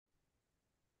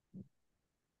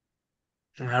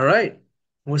All right.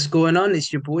 What's going on?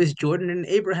 It's your boys Jordan and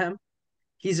Abraham.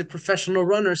 He's a professional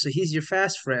runner, so he's your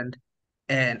fast friend.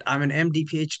 And I'm an MD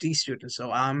PhD student,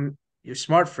 so I'm your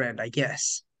smart friend, I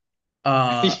guess.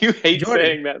 Uh You hate Jordan,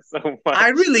 saying that so I much.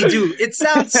 really do. It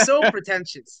sounds so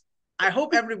pretentious. I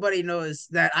hope everybody knows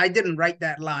that I didn't write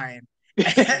that line.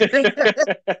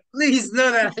 Please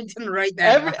know that I didn't write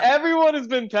that line. Everyone has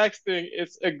been texting.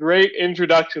 It's a great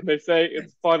introduction. They say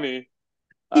it's funny.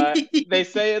 They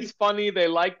say it's funny. They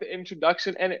like the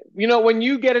introduction, and when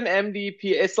you get an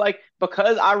MDP, it's like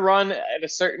because I run at a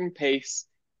certain pace,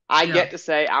 I Yeah. get to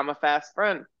say I'm a fast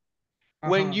friend.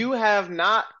 When Uh-huh. you have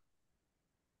not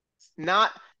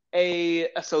a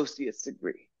associate's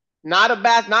degree,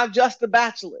 not just a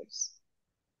bachelor's,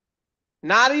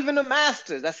 not even a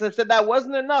master's. That said that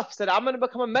wasn't enough. Said I'm going to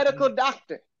become a medical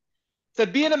doctor.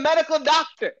 Said being a medical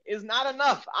doctor is not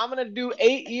enough. I'm going to do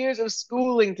 8 years of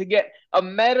schooling to get a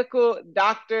medical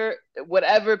doctor,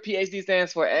 whatever PhD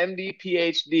stands for, MD,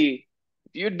 PhD.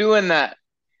 If you're doing that,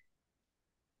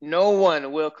 no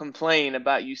one will complain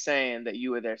about you saying that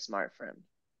you were their smart friend.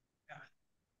 Yeah,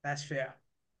 that's fair.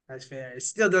 That's fair. It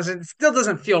still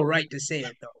doesn't feel right to say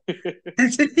it though.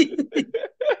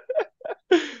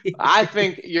 I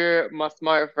think you're my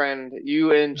smart friend.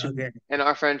 You and Okay. and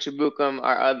our friend Chibukum,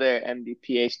 our other MD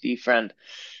PhD friend.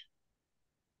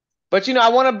 But I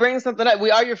want to bring something up.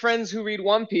 We are your friends who read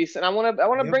One Piece, and I want to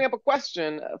Yep. bring up a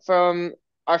question from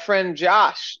our friend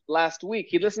Josh last week.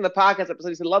 He listened to the podcast episode.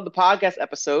 He said, "Love the podcast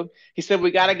episode." He said,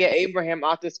 "We got to get Nice. Abraham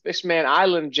off this Fishman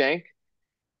Island jank."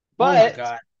 Oh my But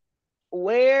God.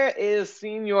 where is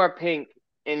Senior Pink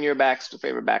in your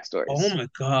favorite Oh backstories? my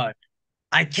God.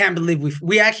 I can't believe we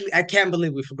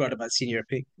forgot about Senior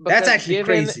Pig. That's Because actually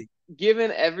given crazy.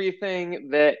 given everything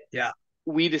that Yeah.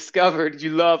 we discovered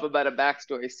you love about a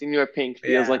backstory, Senior Pink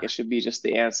feels Yeah. like it should be just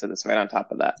the answer that's right on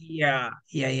top of that. Yeah.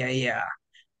 Yeah. Yeah. Yeah.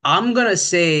 I'm gonna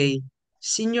say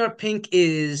Senior Pink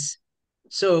is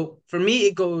so for me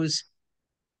it goes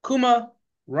Kuma,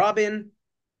 Robin,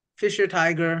 Fisher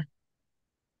Tiger,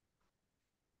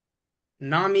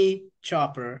 Nami,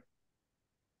 Chopper,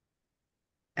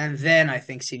 and then I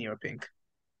think Senior Pink.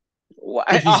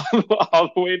 I Why think he's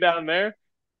all the way down there?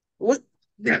 what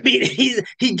I mean,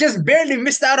 he just barely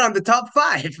missed out on the top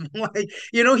five. Like,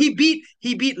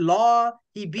 he beat Law,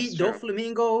 he That's beat true.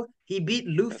 Doflamingo, he beat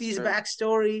That's Luffy's true.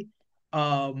 backstory.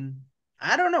 Um,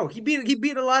 I don't know. He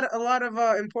beat a lot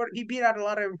of important. He beat out a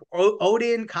lot of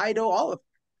Odin, Kaido, all of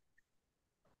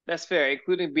That's fair,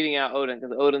 including beating out Odin,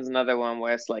 because Odin's another one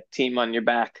where it's like team on your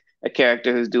back, a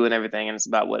character who's doing everything, and it's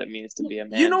about what it means to them. be a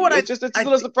You know man. what It's just I a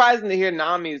little think? surprising to hear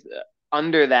Nami's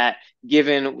under that,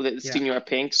 given that Yeah, Senior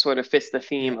Pink sort of fits the yeah,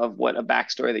 theme of what a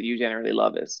backstory that you generally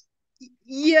love is.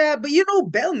 yeah. But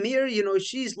Belmir,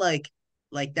 she's like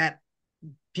that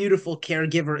beautiful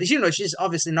caregiver. She's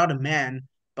obviously not a man,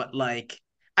 but like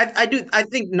I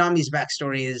think Nami's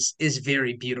backstory is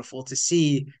very beautiful to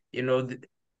see,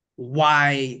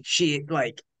 why she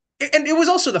like and it was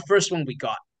also the first one we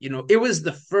got. It was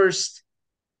the first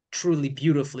truly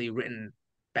beautifully written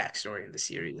backstory in the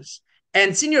series.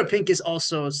 And Senior Pink is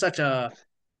also such a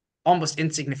almost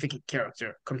insignificant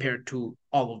character compared to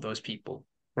all of those people,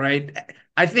 right?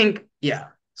 I think, yeah.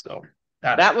 So I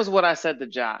don't That know. was what I said to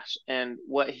Josh, and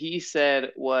what he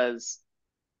said was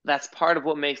that's part of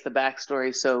what makes the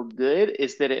backstory so good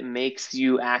is that it makes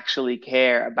you actually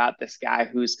care about this guy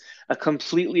who's a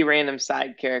completely random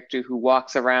side character who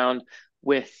walks around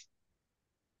with,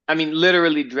 I mean,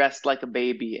 literally dressed like a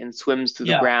baby and swims through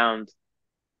the Yeah, ground.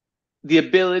 The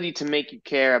ability to make you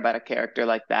care about a character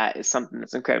like that is something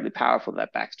that's incredibly powerful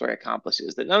that backstory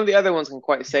accomplishes that none of the other ones can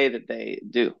quite say that they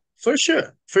do. for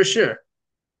sure, for sure.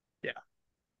 Yeah,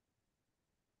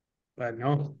 but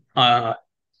no,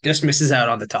 just misses out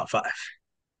on the top five.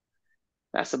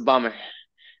 That's a bummer.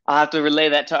 I'll have to relay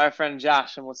that to our friend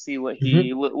Josh, and we'll see what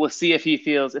Mhm. we'll see if he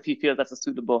feels that's a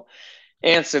suitable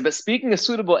answer. But speaking of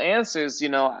suitable answers,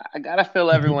 I gotta fill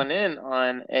Mhm. everyone in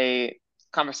on a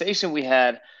conversation we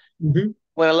had Mhm.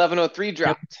 when 1103 Yep.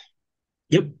 dropped.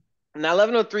 Yep. Now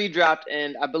 1103 dropped,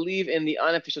 and I believe in the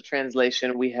unofficial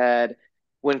translation we had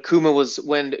when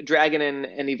Dragon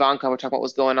and Ivanka were talking about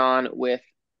what's going on with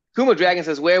Kuma. Dragon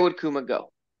says, "Where would Kuma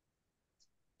go?"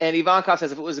 And Ivankov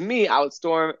says, "If it was me, I would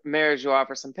storm Merijoar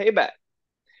for some payback."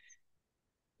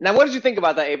 Now, what did you think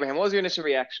about that, Abraham? What was your initial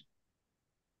reaction?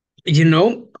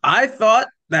 I thought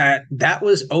that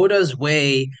was Oda's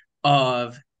way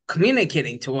of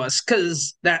communicating to us,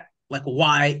 because that like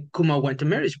why Kuma went to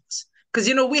marriage was because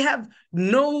we have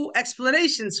no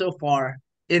explanation so far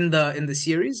in the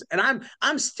series, and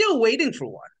I'm still waiting for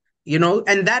one.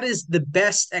 And that is the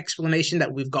best explanation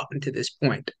that we've gotten to this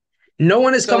point. No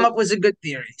one has come So up with a good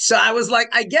theory. So I was like,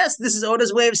 I guess this is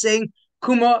Oda's way of saying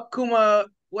Kuma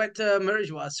went to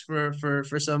Merijuas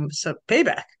for some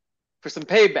payback. for some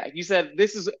payback, you said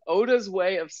this is Oda's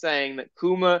way of saying that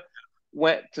Kuma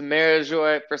went to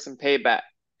Marajoy for some payback.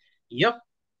 Yep.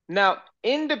 Now,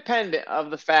 independent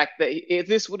of the fact that if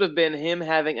this would have been him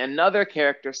having another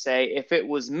character say, if it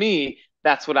was me,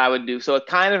 that's what I would do. So it's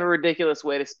kind of a ridiculous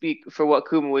way to speak for what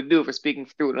Kuma would do for speaking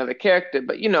through another character.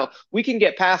 But we can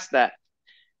get past that.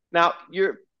 Now,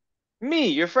 your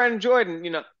friend Jordan,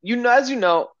 as you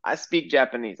know, I speak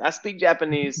Japanese. I speak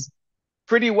Japanese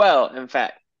pretty well, in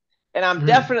fact. And I'm Mm.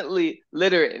 definitely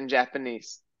literate in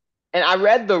Japanese. And I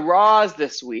read the Raws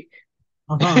this week.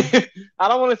 Uh-huh. I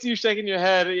don't want to see you shaking your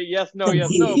head, yes, no,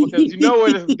 because you know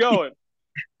where this is going.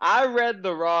 I read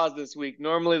the Raws this week.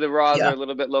 Normally, the Raws are Yeah. a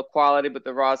little bit low quality, but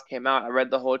the Raws came out. I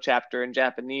read the whole chapter in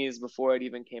Japanese before it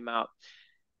even came out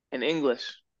in English.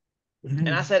 And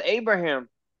I Mhm. said, Abraham,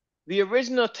 the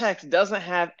original text doesn't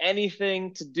have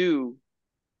anything to do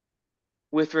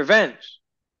with revenge.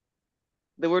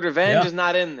 The word revenge Yeah. is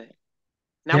not in there.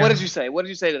 Now, what Yeah. did you say? What did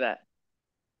you say to that?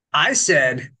 I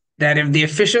said that if the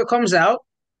official comes out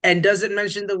and doesn't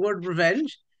mention the word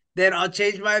revenge, then I'll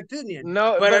change my opinion.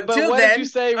 No, But but what did you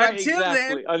say right until then,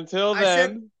 exactly? Until I said,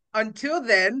 then, until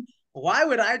then, why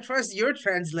would I trust your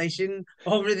translation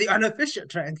over the unofficial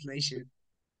translation?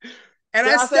 And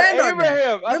so I stand on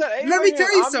that. I said, Let me Abraham,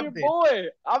 tell you I'm your something. boy.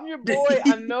 I'm your boy.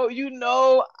 I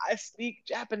know, I speak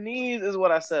Japanese, is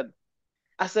what I said.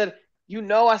 I said,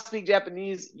 I speak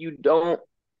Japanese. You don't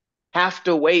have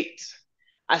to wait.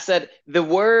 I said, the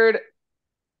word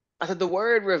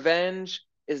revenge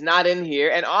is not in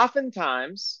here. And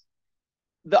oftentimes,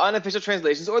 the unofficial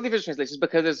translations or the official translations,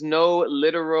 because there's no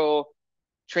literal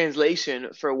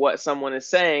translation for what someone is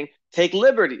saying, take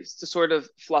liberties to sort of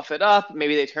fluff it up.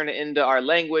 Maybe they turn it into our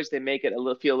language. They make it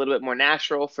feel a little bit more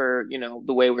natural for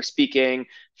the way we're speaking,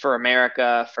 for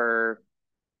America, for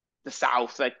the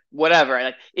South, like whatever.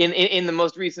 Like in the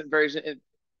most recent version,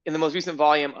 in the most recent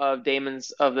volume of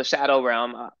Damon's of the Shadow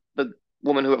Realm, the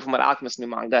woman who wrote from what Alchemist new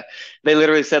manga, they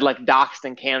literally said like doxed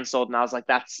and canceled, and I was like,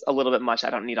 that's a little bit much.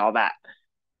 I don't need all that.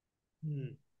 Hmm.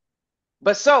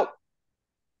 But so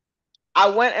I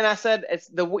went and I said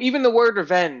it's even the word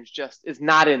revenge just is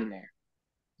not in there.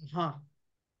 Huh.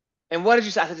 And what did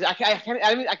you say?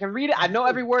 I can read it. I know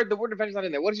every word. The word revenge is not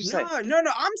in there. What did you say? No. I'm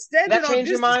Did standing that on change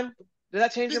your business. mind? Did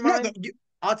that change your No, mind?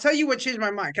 I'll tell you what changed my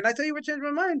mind. Can I tell you what changed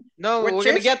my mind? No, What we're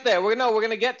gonna changed? get there. We're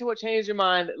gonna get to what changed your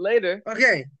mind later.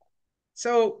 Okay.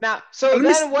 So Now, so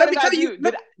then what let did me I tell you.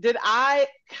 do? Did I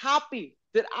copy?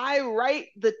 Did I write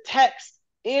the text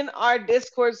in our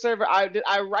Discord server? Did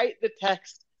I write the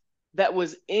text that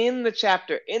was in the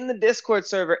chapter in the Discord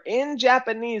server in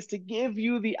Japanese to give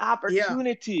you the Yeah,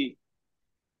 opportunity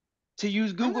to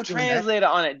use I'm Google not doing that. Translator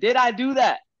on it? Did I do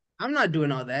that? I'm not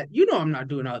doing all that. You know I'm not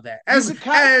doing all that. You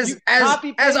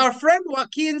copy As our paste. friend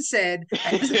Joaquin said,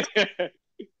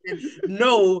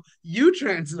 no, you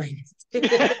translate.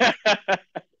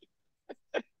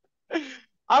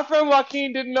 Our friend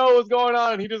Joaquin didn't know what was going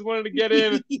on. He just wanted to get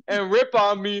in and rip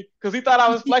on me because he thought I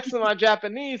was flexing my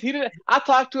Japanese. He didn't. I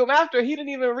talked to him after. He didn't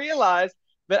even realize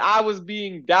that I was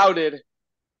being doubted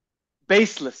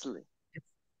baselessly.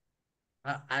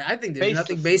 I think there's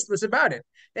nothing Baselessly. baseless about it.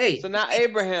 So Hey, now,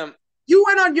 Abraham, you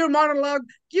went on your monologue.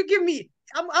 You give me.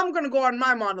 I'm gonna go on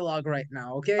my monologue right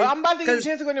now. Okay? I'm about to give you a Because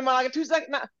chance to go in your mind. Like 2 seconds.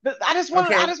 Now, I okay, just want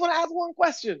to ask one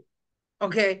question.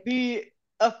 okay. The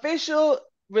official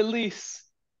release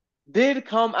did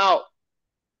come out.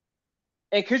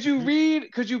 And could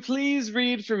you please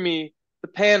read for me the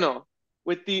panel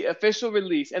with the official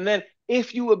release? And then,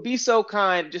 if you would be so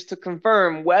kind, just to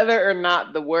confirm whether or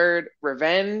not the word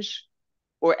revenge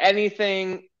or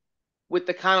anything with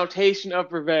the connotation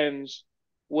of revenge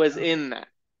was in that.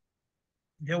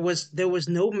 There was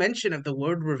no mention of the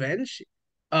word revenge.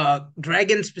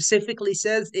 Dragon specifically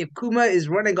says if Kuma is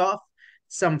running off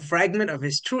some fragment of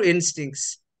his true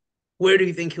instincts, where do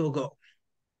you think he'll go?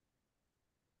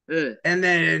 Ugh. And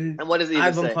then And what does it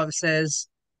even say? Ivankov says,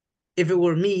 if it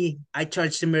were me, I'd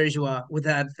charge Temerjua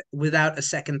without a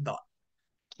second thought.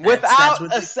 That's Without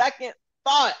what a second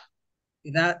thought.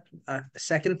 without a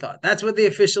second thought. That's what the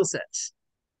official says.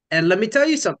 And let me tell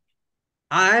you something.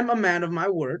 I'm a man of my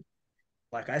word.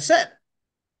 Like I said,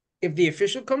 if the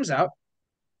official comes out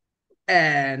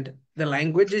and the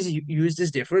language is used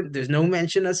is different, there's no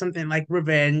mention of something like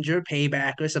revenge or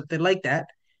payback or something like that,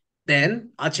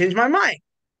 then I'll change my mind.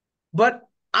 But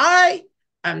I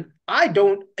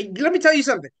don't. Let me tell you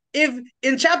something. If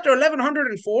in chapter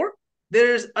 1104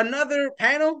 there's another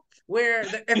panel where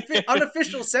the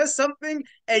unofficial says something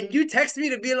and you text me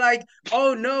to be like,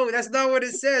 oh no, that's not what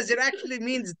it says. It actually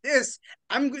means this.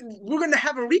 We're gonna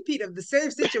have a repeat of the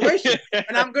same situation.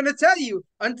 And I'm gonna tell you,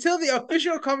 until the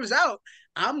official comes out,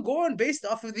 I'm going based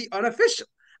off of the unofficial.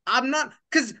 I'm not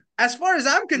because as far as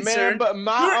I'm Man, concerned, but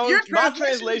your my translation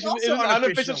is translation is also an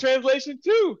unofficial unofficial. translation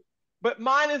too. But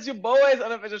mine is your boy's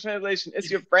unofficial translation.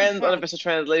 It's your friend's Well, unofficial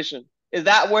translation. Is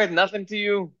that worth nothing to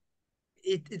you?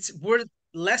 it's worth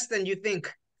less than you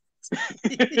think.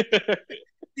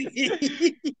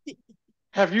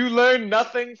 Have you learned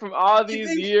nothing from all You these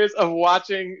think? years of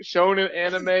watching shonen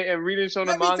anime and reading shonen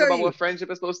Let me manga tell about you. what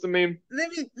friendship is supposed to mean? Let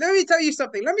me tell you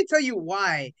something. Let me tell you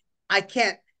why I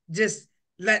can't just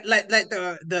let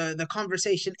the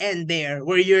conversation end there,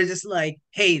 where you're just like,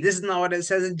 hey, this is not what it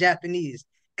says in Japanese.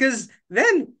 Because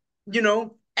then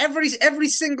every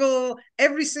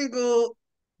single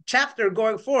chapter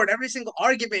going forward, every single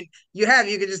argument you have,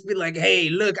 you could just be like, hey,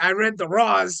 look, I read the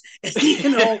Raws, and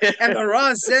the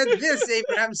Raws said this,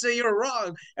 Abraham, so you're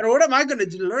wrong. And what am I gonna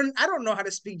do? Learn? I don't know how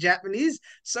to speak Japanese,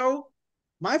 so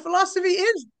my philosophy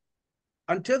is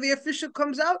until the official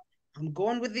comes out, I'm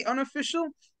going with the unofficial.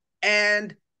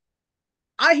 And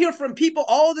I hear from people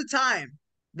all the time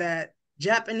that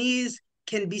Japanese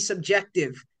can be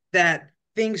subjective, that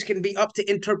things can be up to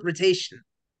interpretation,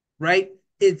 right?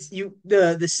 It's you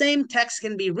the same text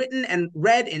can be written and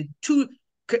read in two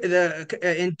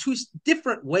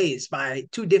different ways by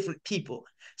two different people.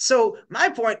 So my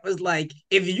point was like,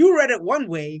 if you read it one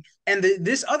way and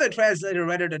this other translator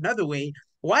read it another way,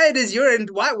 why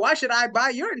should I buy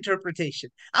your interpretation?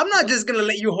 I'm not just gonna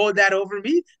let you hold that over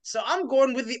me. So I'm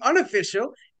going with the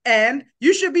unofficial, and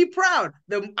you should be proud.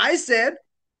 I said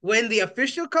when the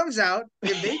official comes out,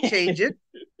 if they change it,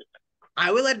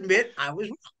 I will admit I was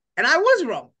wrong. And I was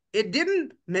wrong. It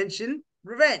didn't mention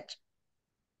revenge.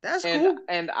 That's and cool.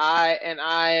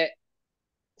 I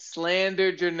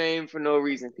slandered your name for no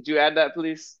reason. Could you add that,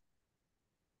 please?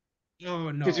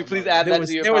 Oh Could you no, please no, no. add There that to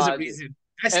was your there was a apology? reason.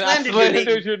 I And I slandered your name.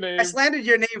 slandered your I name slandered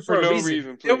your name for for a no reason.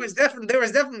 reason, There was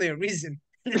please. definitely a reason.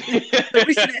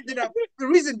 The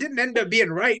reason didn't end up being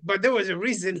right, but there was a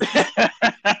reason.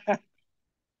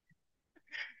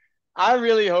 I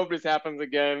really hope this happens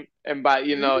again. And by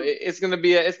it's gonna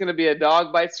be a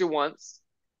dog bites you once.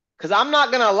 Because I'm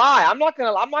not gonna lie, I'm not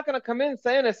gonna come in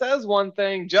saying it says one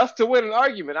thing just to win an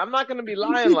argument. I'm not gonna be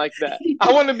lying like that.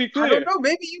 I want to be I don't clear. know.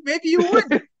 Maybe you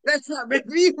would. That's not maybe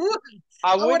you would.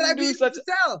 I How would I wouldn't be do able such. to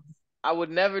tell? I would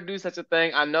never do such a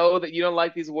thing. I know that you don't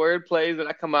like these word plays that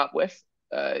I come up with.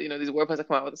 These word plays I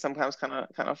come up with are sometimes kind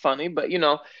of funny, but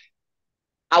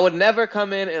I would never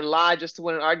come in and lie just to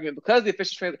win an argument because the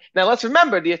official now let's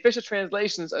remember the official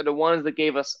translations are the ones that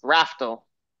gave us Raftel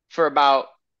for about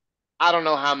I don't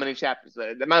know how many chapters.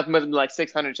 There might have been like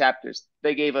 600 chapters.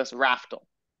 They gave us Raftel.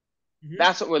 Mm-hmm.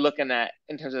 That's what we're looking at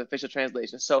in terms of official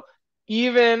translations. So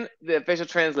even the official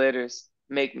translators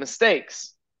make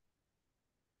mistakes.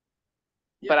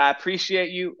 But Yep. I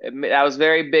appreciate you. That was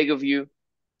very big of you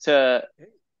to,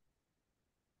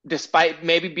 despite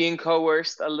maybe being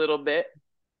coerced a little bit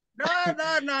No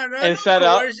and set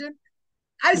up. coercion.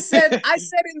 I said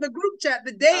in the group chat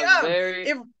the day That was of, very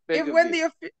if big if of when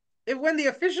you. the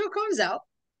official comes out,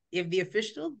 if the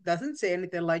official doesn't say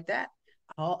anything like that,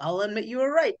 I'll admit you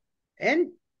were right, and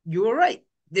you were right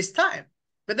this time.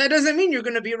 But that doesn't mean you're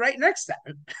gonna be right next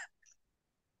time.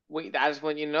 I just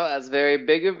want you to know that's very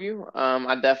big of you.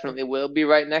 I definitely will be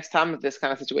right next time if this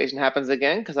kind of situation happens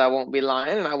again, because I won't be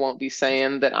lying and I won't be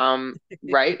saying that I'm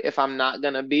right if I'm not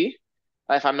gonna be,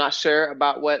 if I'm not sure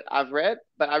about what I've read.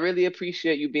 But I really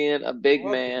appreciate you being a You're big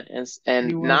man welcome.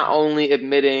 and You're not welcome. only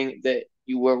admitting that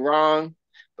you were wrong,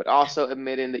 but also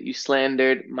admitting that you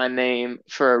slandered my name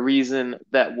for a reason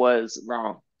that was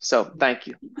wrong. So thank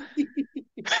you.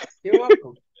 You're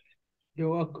welcome. You're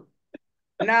welcome.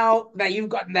 Now that you've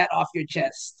gotten that off your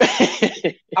chest,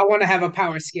 I want to have a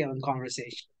power scaling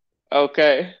conversation.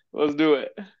 Okay, let's do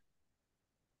it.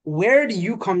 Where do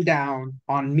you come down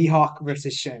on Mihawk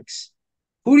versus Shanks?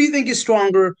 Who do you think is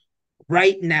stronger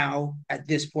right now at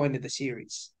this point of the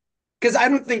series? Because I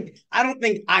don't think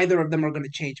either of them are going to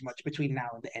change much between now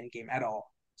and the end game at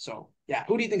all. So yeah,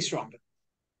 who do you think's stronger?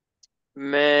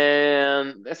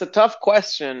 Man, it's a tough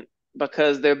question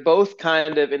because they're both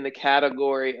kind of in the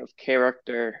category of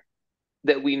character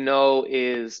that we know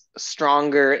is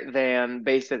stronger than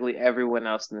basically everyone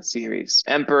else in the series.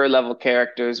 Emperor level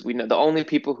characters, we know the only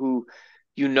people who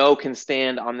can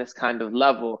stand on this kind of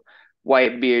level,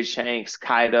 Whitebeard, Shanks,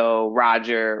 Kaido,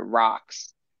 Roger,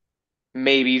 Rocks,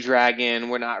 maybe Dragon,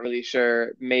 we're not really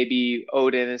sure. Maybe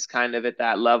Odin is kind of at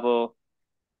that level.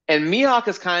 And Mihawk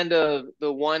is kind of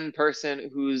the one person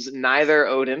who's neither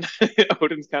Odin.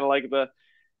 Odin's kind of like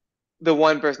the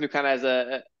one person who kind of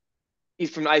has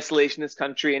he's from an isolationist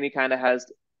country and he kind of has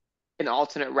an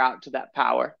alternate route to that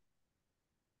power.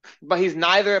 But he's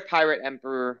neither a pirate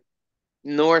emperor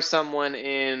nor someone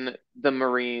in the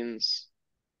Marines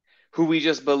who we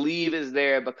just believe is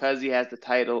there because he has the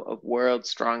title of world's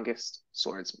strongest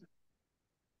swordsman.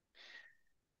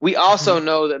 We also Mhm.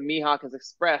 know that Mihawk has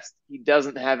expressed he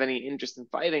doesn't have any interest in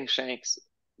fighting Shanks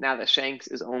now that Shanks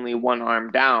is only one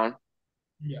arm down.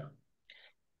 Yeah.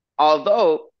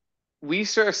 Although we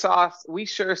sure saw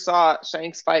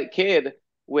Shanks fight Kid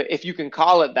with, if you can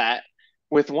call it that,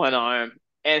 with one arm,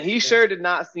 and he Yeah. sure did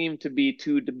not seem to be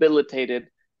too debilitated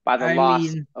by the I loss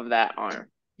mean, of that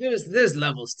arm. there's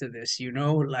levels to this,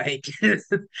 like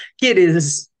kid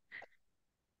is,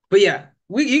 but yeah,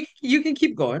 you can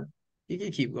keep going. You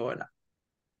can keep going.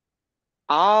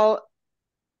 I'll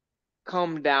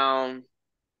come down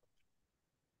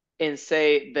and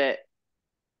say that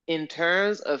in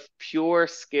terms of pure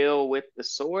skill with the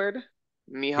sword,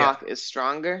 Yeah. Mihawk is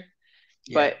stronger.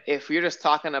 Yeah. But if you're just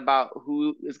talking about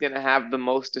who is going to have the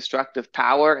most destructive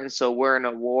power, and so we're in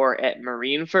a war at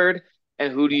Marineford,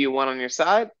 and who do Yeah. you want on your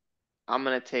side? I'm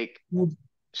going to take Who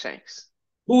Shanks.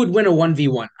 who would win a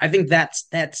 1v1? I think that's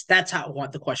how I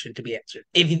want the question to be answered.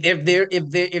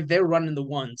 If they're running the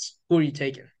ones, who are you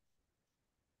taking?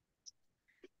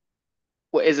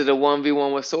 What is it, a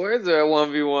 1v1 with swords or a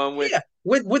 1v1 with. Yeah,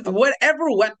 with Okay.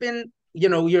 whatever weapon,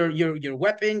 your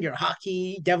weapon, your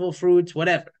hockey, devil fruits,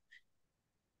 whatever.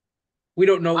 We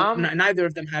don't know. I'm Neither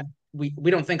of them had. We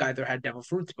don't think either had devil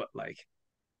fruits, but like,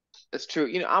 It's true.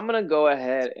 I'm going to go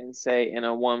ahead and say in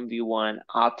a 1v1,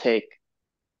 I'll take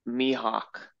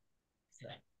Mihawk.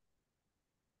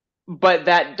 But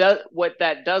what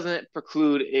that doesn't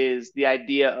preclude is the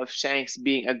idea of Shanks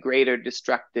being a greater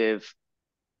destructive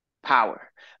power.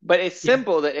 But it's yeah.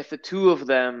 simple that if the two of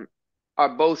them are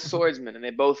both Mhm. swordsmen and they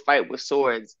both fight with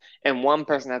swords, and one Yeah.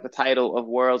 person has the title of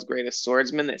world's greatest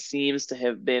swordsman that seems to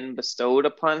have been bestowed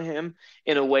upon him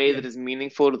in a way Yeah. that is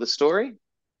meaningful to the story,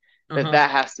 that Uh-huh.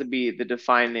 that has to be the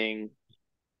defining,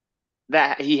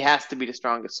 that he has to be the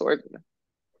strongest swordsman.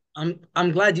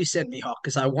 I'm glad you said Mihawk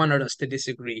because I wanted us to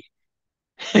disagree.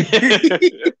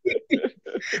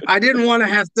 I didn't want to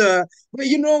have to, but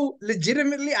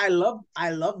legitimately, I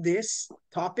love this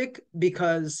topic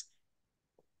because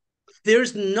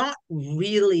there's not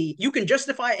really you can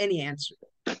justify any answer,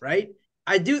 right?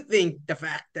 I do think the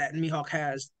fact that Mihawk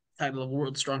has the title of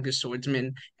world's strongest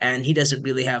swordsman and he doesn't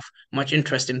really have much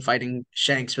interest in fighting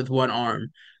Shanks with one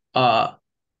arm, uh,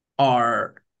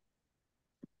 are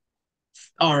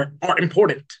are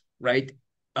important, right?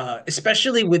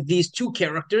 Especially with these two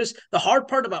characters. The hard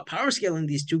part about power scaling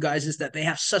these two guys is that they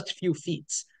have such few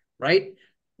feats, right?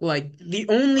 Like the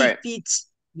only Right, feats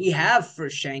we have for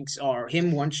Shanks are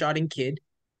him one-shotting Kid,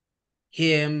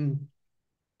 him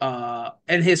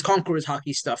and his Conqueror's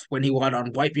hockey stuff when he won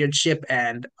on Whitebeard's ship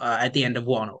and at the end of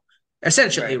Wano.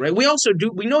 Essentially, right. right?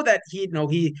 We know that he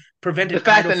The prevented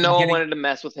fact Kaido that from no one getting wanted to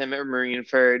mess with him at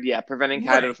Marineford, yeah, preventing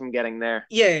Kaido right. from getting there.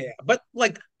 Yeah. But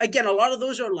like again, a lot of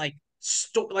those are like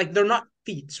like they're not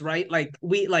feats, right? Like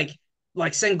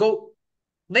Sengo,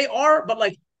 they are, but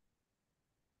like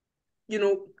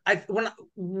I when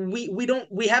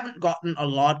we haven't gotten a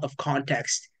lot of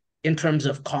context in terms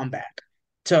of combat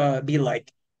to be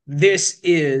like this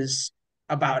is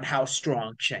about how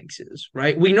strong Shanks is,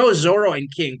 right? We know Zoro and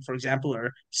King, for example,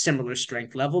 are similar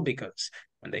strength level because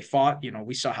when they fought,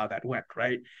 we saw how that went,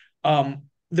 right?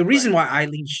 The reason Right.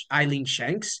 why Eileen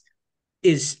Shanks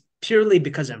is purely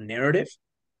because of narrative.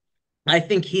 I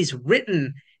think he's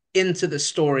written into the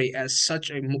story as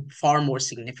such a far more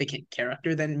significant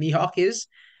character than Mihawk is,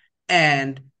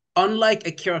 and unlike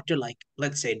a character like,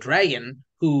 let's say, Dragon,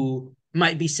 who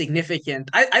might be significant,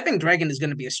 I think Dragon is going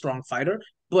to be a strong fighter,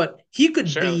 but he could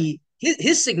Surely. be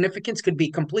his significance could be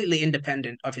completely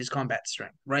independent of his combat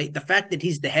strength, right? The fact that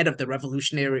he's the head of the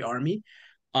Revolutionary Army,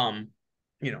 um,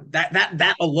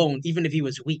 that alone, even if he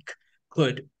was weak,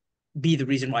 could be the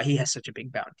reason why he has such a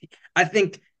big bounty. I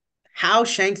think how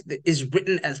Shanks is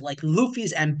written as like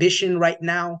Luffy's ambition right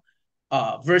now,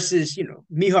 versus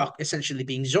Mihawk essentially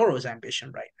being Zoro's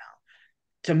ambition right now,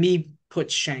 to me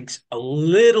puts Shanks a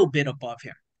little bit above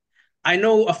him. I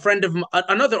know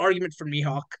another argument for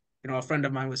Mihawk. A friend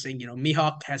of mine was saying,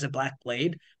 Mihawk has a black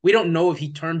blade. We don't know if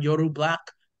he turned Yoru black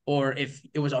or if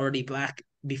it was already black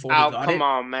before he Oh, got come it.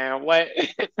 on, man. What?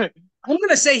 I'm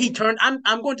gonna say he turned. I'm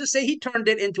going to say he turned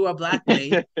it into a black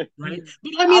blade, right?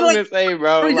 But I I mean, was like gonna say, for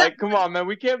bro, like, example, come on, man,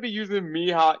 we can't be using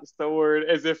Mihawk's sword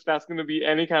as if that's gonna be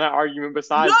any kind of argument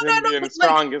no, besides no, him no. being the But like,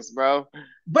 strongest, bro.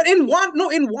 but in one, no,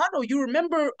 in Wano, you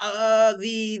remember,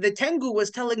 the Tengu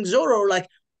was telling Zoro like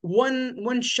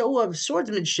one show of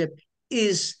swordsmanship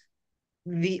is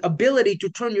the ability to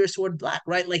turn your sword black,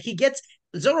 right? Like he gets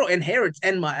Zoro inherits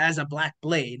Enma as a black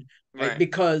blade, right? Right.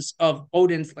 Because of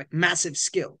Odin's like massive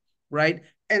skill, right?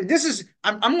 And this is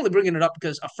I'm only bringing it up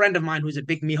because a friend of mine who's a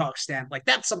big Mihawk stan, like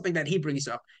that's something that he brings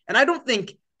up, and I don't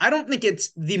think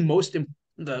it's the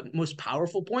most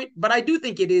powerful point, but I do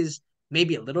think it is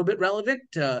maybe a little bit relevant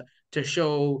to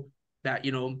show that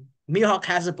Mihawk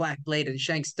has a black blade and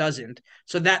Shanks doesn't,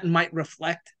 so that might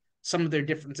reflect some of their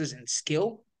differences in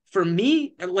skill. For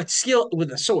me, like skill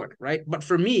with a sword, right? But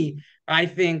for me, I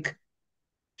think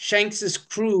Shanks's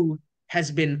crew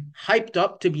has been hyped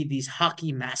up to be these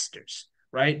hockey masters,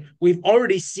 right? We've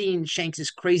already seen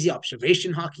Shanks's crazy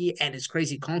observation hockey and his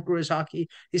crazy conquerors hockey.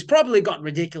 He's probably got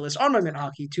ridiculous armament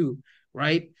hockey too,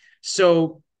 right?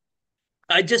 So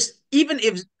I just, even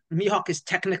if Mihawk is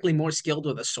technically more skilled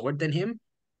with a sword than him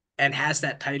and has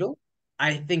that title,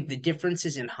 I think the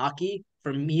differences in hockey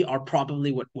for me are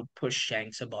probably what would push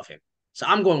Shanks above him. So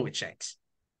I'm going with Shanks.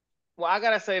 Well, I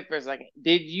gotta say for a second,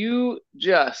 did you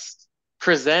just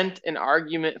present an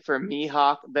argument for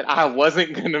Mihawk that I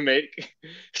wasn't gonna make,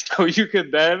 so you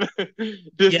could then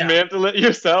Yeah. dismantle it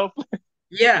yourself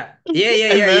Yeah. Yeah.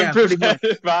 Yeah. and Yeah. then Yeah. Pretty present much.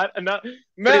 it back? And not,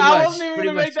 man, Pretty I wasn't much. even Pretty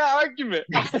gonna make much. that argument.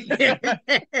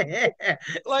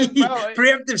 Like, bro,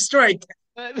 Preemptive strike.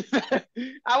 I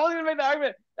wasn't gonna make the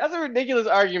argument. That's a ridiculous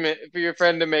argument for your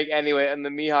friend to make anyway on the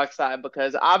Mihawk side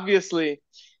because obviously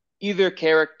either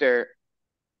character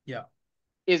Yeah.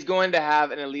 is going to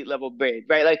have an elite level blade,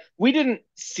 right? Like we didn't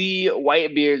see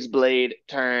Whitebeard's blade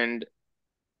turned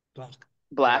Block.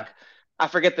 Yeah. black. I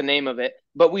forget the name of it,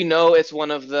 but we know it's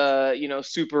one of the,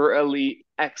 super elite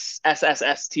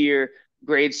SSS tier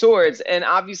grade swords. And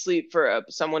obviously, for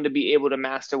someone to be able to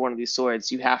master one of these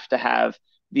swords, you have to have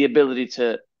the ability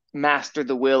to master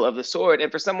the will of the sword.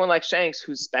 And for someone like Shanks,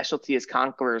 whose specialty is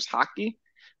conqueror's hockey,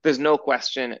 there's no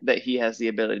question that he has the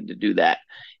ability to do that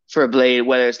for a blade,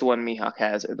 whether it's the one Mihawk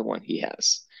has or the one he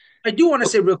has. I do want to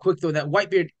say real quick though that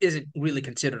Whitebeard isn't really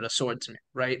considered a swordsman,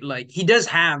 right? Like he does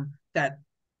have that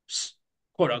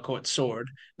quote unquote sword,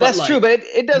 but That's true, like but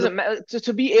it the doesn't matter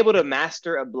to be able to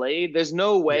master a blade. There's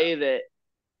no yeah, way that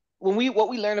when we what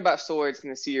we learn about swords in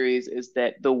the series is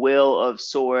that the will of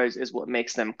swords is what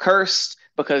makes them cursed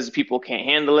because people can't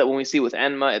handle it. When we see with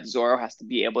Enma, it's Zoro has to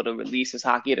be able to release his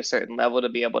hockey at a certain level to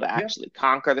be able to yeah, actually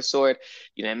conquer the sword.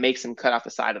 It makes him cut off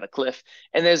the side of the cliff.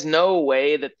 And there's no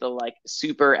way that the like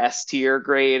super S tier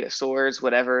grade swords,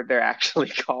 whatever they're actually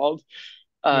called,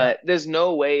 yeah. there's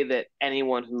no way that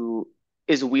anyone who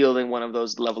is wielding one of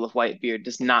those level of Whitebeard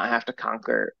does not have to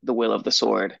conquer the will of the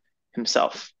sword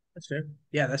himself. That's fair.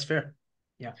 Yeah, that's fair.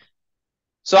 Yeah,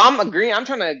 So I'm agreeing. I'm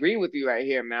trying to agree with you right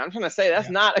here, man. I'm trying to say that's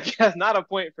yeah. not that's not a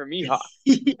point for me, Hawk.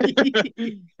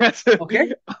 That's,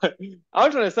 Okay,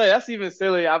 I'm trying to say that's even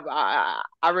silly.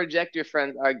 I reject your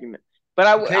friend's argument, but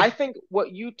I okay. think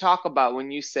what you talk about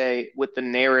when you say with the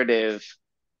narrative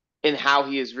and how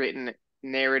he is written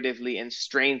narratively and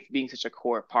strength being such a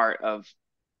core part of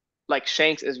like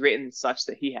Shanks is written such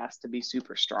that he has to be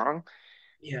super strong.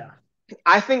 Yeah.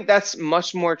 I think that's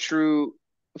much more true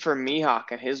for Mihawk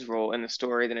and his role in the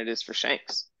story than it is for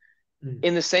Shanks. Mm.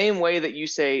 In the same way that you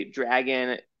say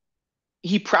Dragon,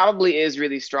 he probably is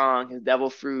really strong. His devil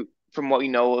fruit, from what we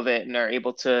know of it and are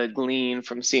able to glean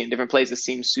from seeing different places,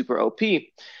 seems super OP.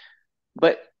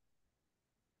 But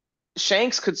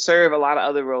Shanks could serve a lot of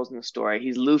other roles in the story.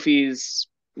 He's Luffy's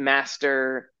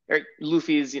master or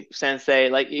Luffy's sensei,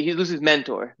 like he's Luffy's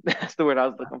mentor. That's the word I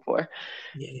was looking for.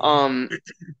 Yeah, yeah, Um,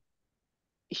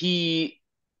 he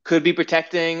could be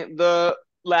protecting the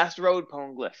last road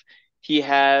poneglyph. He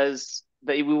has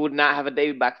that we would not have a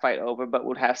Davy back fight over, but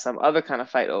would have some other kind of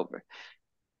fight over.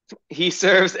 He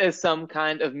serves as some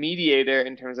kind of mediator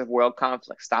in terms of world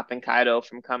conflict, stopping Kaido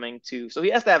from coming to. So he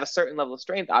has to have a certain level of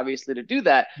strength, obviously, to do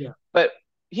that. yeah, But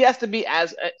he has to be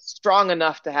as strong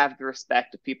enough to have the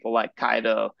respect of people like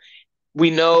Kaido. We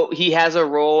know he has a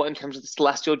role in terms of the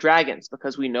celestial dragons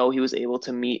because we know he was able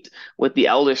to meet with the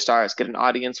elder stars, get an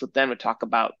audience with them to talk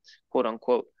about quote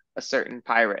unquote a certain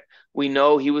pirate. We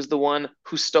know he was the one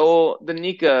who stole the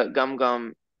Nika gum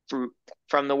gum fruit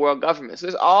from the world government. So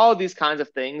there's all these kinds of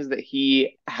things that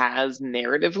he has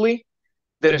narratively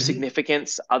that are hmm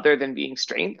significance other than being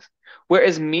strength.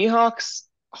 Whereas Mihawk's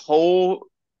whole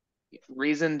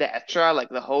reason d'etre, like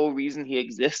the whole reason he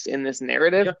exists in this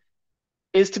narrative, yeah.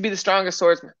 is to be the strongest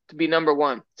swordsman, to be number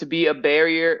one, to be a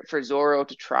barrier for Zoro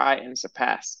to try and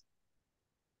surpass.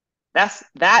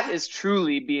 That is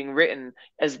truly being written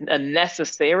as a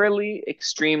necessarily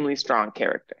extremely strong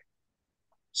character.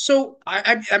 So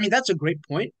I mean that's a great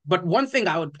point. But one thing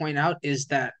I would point out is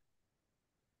that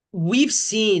we've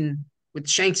seen with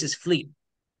Shanks's fleet.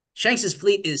 Shanks's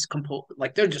fleet is composed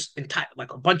like they're just entire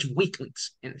like a bunch of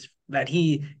weaklings in his, that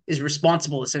he is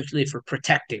responsible essentially for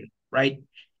protecting, right?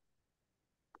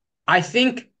 I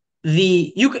think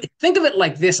the you could think of it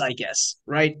like this, I guess,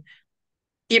 right?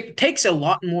 It takes a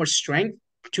lot more strength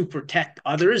to protect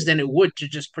others than it would to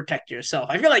just protect yourself.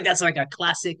 I feel like that's like a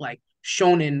classic like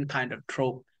shonen kind of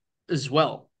trope as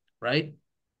well, right?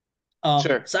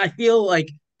 Sure. So I feel like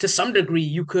to some degree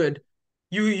you could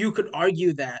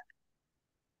argue that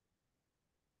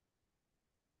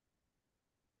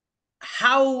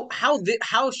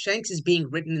how Shanks is being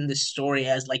written in this story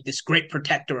as like this great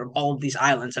protector of all of these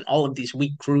islands and all of these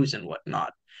weak crews and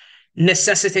whatnot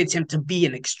necessitates him to be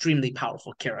an extremely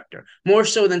powerful character, more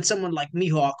so than someone like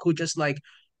Mihawk who just like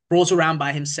rolls around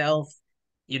by himself.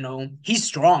 You know, he's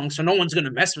strong, so no one's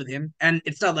gonna mess with him, and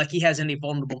it's not like he has any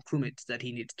vulnerable crewmates that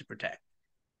he needs to protect.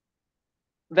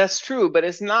 That's true, but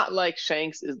it's not like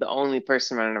Shanks is the only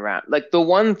person running around. Like the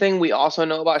one thing we also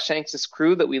know about Shanks's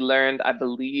crew that we learned, I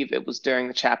believe it was during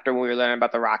the chapter when we were learning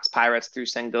about the Rocks Pirates through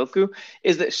Sengoku,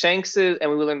 is that Shanks's, and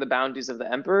we learned the bounties of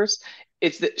the Emperors,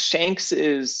 it's that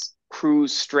Shanks's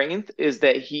crew's strength is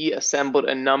that he assembled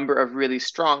a number of really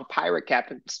strong pirate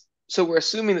captains. So we're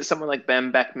assuming that someone like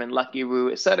Ben Beckman, Lucky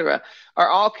Roo, etc., are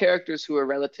all characters who are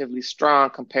relatively strong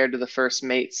compared to the first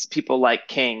mates, people like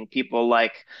King, people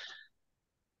like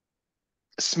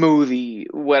Smoothie,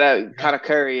 whatever Yeah, kind of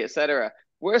curry, etc.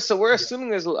 We're yeah, assuming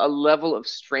there's a level of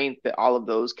strength that all of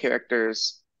those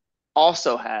characters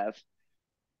also have.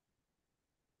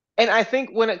 And I think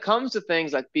when it comes to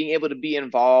things like being able to be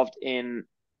involved in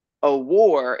a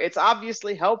war, it's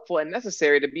obviously helpful and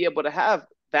necessary to be able to have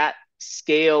that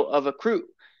scale of a crew.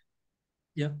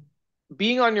 yeah.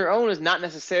 Being on your own is not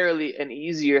necessarily an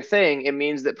easier thing. It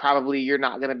means that probably you're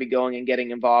not going to be going and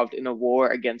getting involved in a war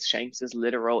against Shanks's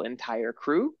literal entire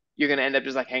crew. You're going to end up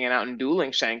just like hanging out and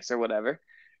dueling Shanks or whatever.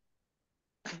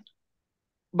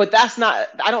 But that's not,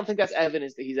 I don't think that's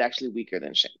evidence that he's actually weaker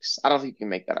than Shanks. I don't think you can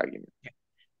make that argument.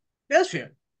 That's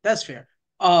fair. That's fair.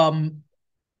 I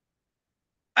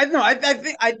know.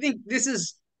 I think this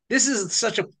is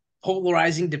such a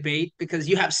polarizing debate because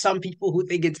you have some people who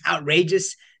think it's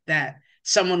outrageous that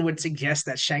someone would suggest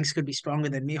that Shanks could be stronger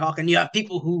than Mihawk, and you have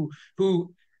people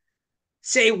who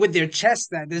say with their chest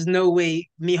that there's no way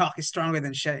Mihawk is stronger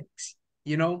than Shanks.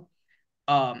 You know,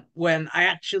 when I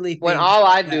actually When think all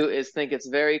I that do is think it's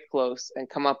very close and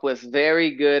come up with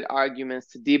very good arguments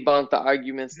to debunk the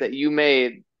arguments that you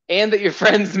made and that your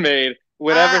friends made,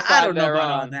 whatever I side don't know they're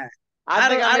about all on. that. I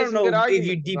think I I made don't some good know if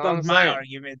you arguments. That's all I'm debunked my saying.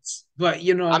 arguments, but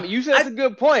you I know, mean, you said it's I a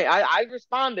good point. I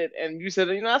responded and you said,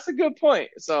 that's a good point.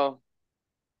 So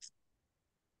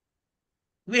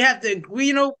we have to we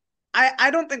you know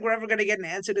I don't think we're ever gonna get an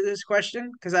answer to this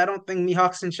question because I don't think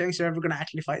Mihawks and Shanks are ever gonna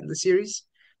actually fight in the series.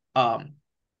 Um,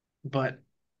 but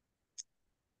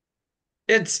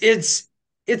it's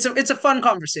it's a fun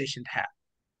conversation to have.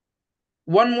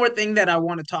 One more thing that I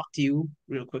want to talk to you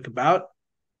real quick about.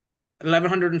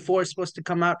 1104 is supposed to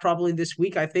come out probably this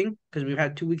week, I think, because we've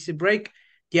had 2 weeks of break.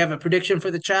 Do you have a prediction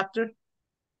for the chapter?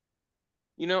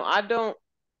 I don't.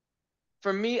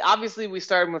 For me, obviously, we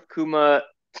started with Kuma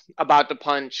about to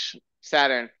punch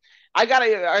Saturn.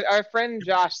 Our friend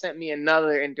Josh sent me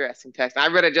another interesting text. I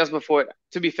read it just before.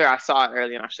 To be fair, I saw it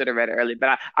early and I should have read it early,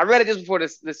 but I read it just before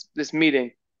this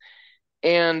meeting,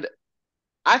 and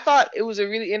I thought it was a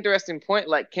really interesting point.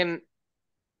 Like,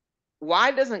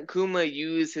 why doesn't Kuma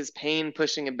use his pain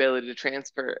pushing ability to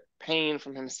transfer pain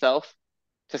from himself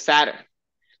to Saturn?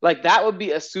 Like that would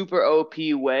be a super OP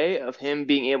way of him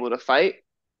being able to fight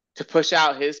to push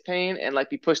out his pain and like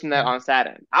be pushing that Yeah. on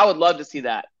Saturn. I would love to see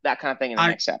that kind of thing in the I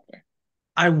next chapter.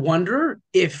 I wonder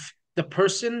if the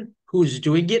person who's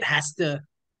doing it has to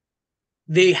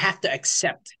they have to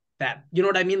accept that. You know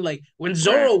what I mean? Like when Right.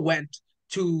 Zoro went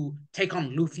to take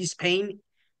on Luffy's pain,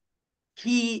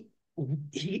 he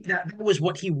that was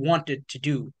what he wanted to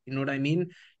do. You know what I mean?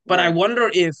 But I Right.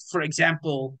 wonder if, for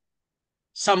example,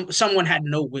 someone had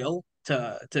no will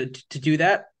to do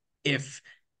that, if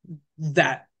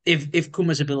if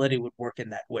Kuma's ability would work in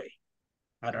that way.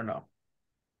 I don't know.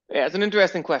 Yeah, it's an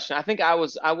interesting question.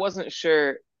 I wasn't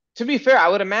sure. To be fair, I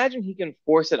would imagine he can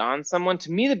force it on someone.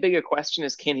 To me, the bigger question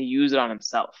is can he use it on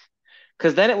himself?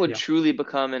 Because then it would Yeah. truly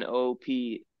become an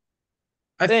OP.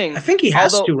 I thing. think he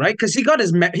has Although to, right? Because he got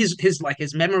his like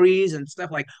his memories and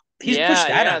stuff. Like he's pushed yeah,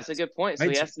 that yeah, out, it's a good point. So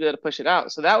right? he So, has to be able to push it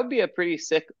out. So that would be a pretty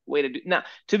sick way to do. Now,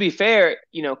 to be fair,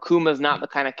 Kuma's not the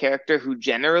kind of character who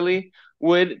generally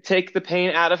would take the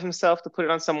pain out of himself to put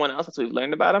it on someone else. That's what we've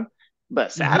learned about him. But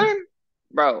mhm. Saturn,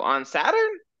 bro, on Saturn,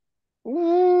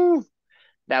 ooh,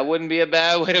 that wouldn't be a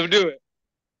bad way to do it.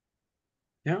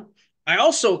 Yeah. I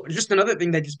also just another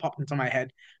thing that just popped into my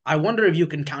head. I wonder if you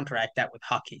can counteract that with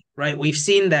hockey, right? We've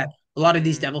seen that a lot of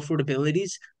these Mm, devil fruit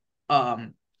abilities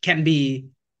can be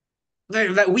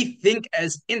that we think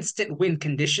as instant win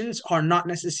conditions are not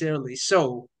necessarily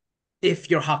so if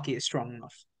your hockey is strong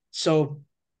enough. So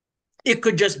it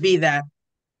could just be that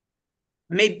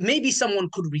maybe someone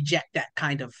could reject that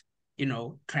kind of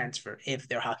transfer if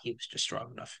their hockey was just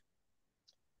strong enough.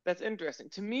 that's interesting.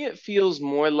 To me, it feels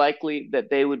more likely that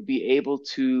they would be able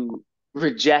to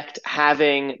reject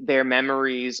having their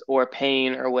memories or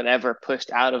pain or whatever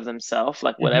pushed out of themselves,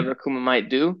 like Mm-hmm. whatever Kuma might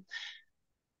do.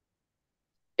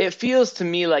 It feels to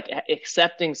me like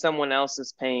accepting someone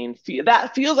else's pain.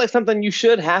 That feels like something you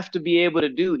should have to be able to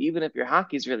do, even if your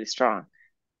hockey's really strong.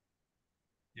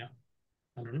 Yeah,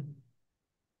 I don't know.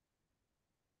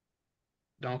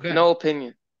 Okay. No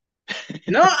opinion.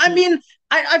 No, I mean,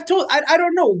 I've told I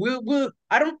don't know. We'll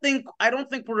I don't think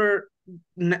we're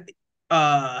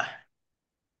uh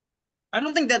I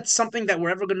don't think that's something that we're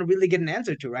ever gonna really get an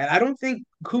answer to, right? I don't think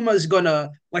Kuma's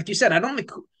gonna, like you said,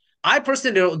 I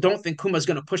personally don't think Kuma's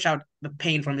gonna push out the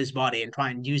pain from his body and try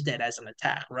and use that as an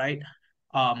attack, right?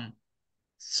 Um,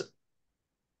 so,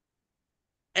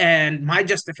 and my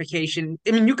justification,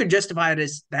 I mean, you could justify it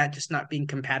as that just not being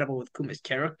compatible with Kuma's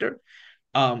character.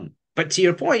 But to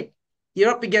your point, you're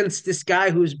up against this guy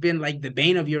who's been like the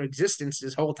bane of your existence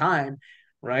this whole time,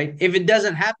 right? If it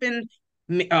doesn't happen,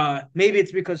 maybe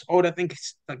it's because Oda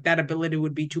thinks like that ability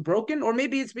would be too broken, or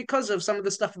maybe it's because of some of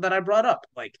the stuff that I brought up,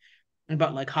 like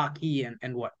about like hockey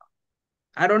and what.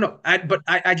 I don't know. I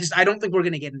don't think we're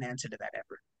gonna get an answer to that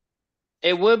ever.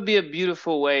 It would be a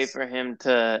beautiful way for him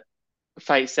to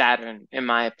fight Saturn, in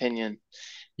my opinion.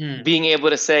 Hmm. Being able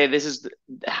to say, "This is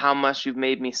how much you've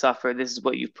made me suffer. This is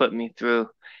what you've put me through,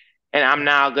 and I'm Yeah.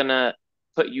 now gonna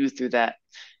put you through that."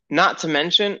 Not to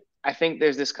mention, I think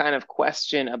there's this kind of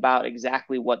question about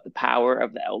exactly what the power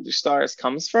of the Elder Stars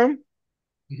comes from,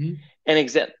 Mm-hmm.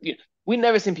 and we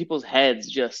never seen people's heads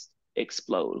just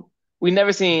explode. We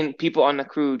never seen people on the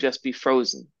crew just be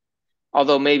frozen.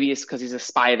 Although maybe it's because he's a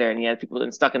spider and he had people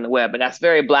stuck in the web, but that's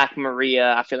very Black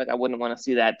Maria. I feel like I wouldn't want to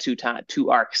see that two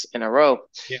arcs in a row.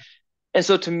 Yeah. And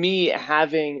so to me,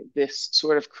 having this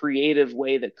sort of creative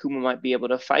way that Kuma might be able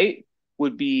to fight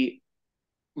would be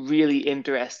really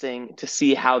interesting to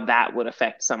see how that would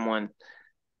affect someone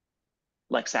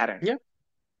like Saturn. Yeah.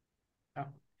 Yeah.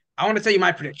 I want to tell you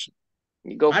my prediction.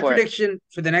 You go My for it. prediction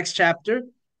for the next chapter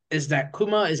is that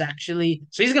Kuma is actually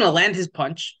so he's gonna land his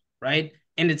punch, right?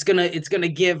 And it's gonna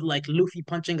give like Luffy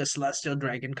punching a celestial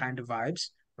dragon kind of vibes,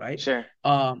 right? Sure.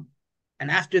 Um,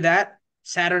 and after that,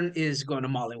 Saturn is going to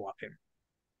mollywop him.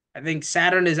 I think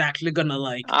Saturn is actually gonna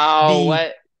like Oh, be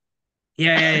what?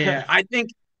 yeah, yeah, yeah.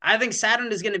 I think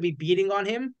Saturn is gonna be beating on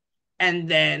him, and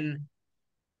then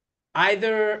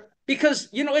either because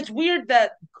it's weird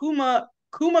that Kuma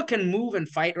can move and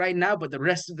fight right now, but the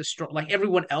rest of the like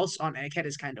everyone else on Egghead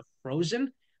is kind of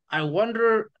frozen. I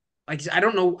wonder, like I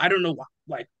don't know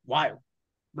why,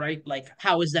 right? Like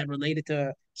how is that related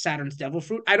to Saturn's Devil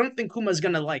Fruit? I don't think Kuma's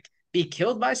gonna like be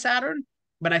killed by Saturn,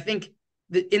 but I think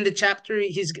in the chapter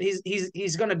he's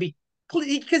gonna be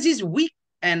because he's weak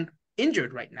and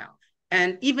injured right now,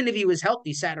 and even if he was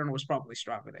healthy, Saturn was probably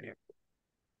stronger than him.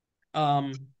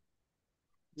 Um,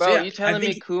 so Bro, yeah, you I telling me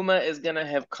think Kuma is gonna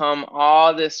have come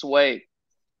all this way,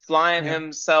 flying yeah.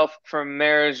 himself from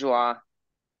Marijois,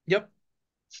 Yep.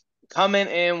 coming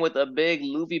in with a big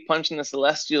Luffy punching the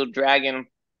celestial dragon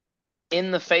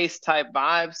in the face type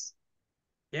vibes,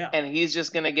 Yeah. and he's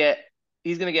gonna get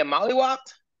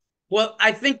mollywopped. Well,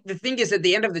 I think the thing is at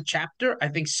the end of the chapter, I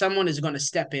think someone is going to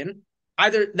step in.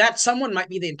 Either that someone might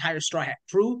be the entire Straw Hat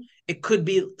crew. It could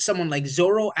be someone like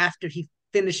Zoro after he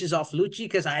finishes off Lucci,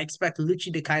 because I expect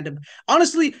Lucci to kind of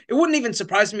honestly, it wouldn't even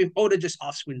surprise me if Oda just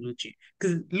off-screen Lucci,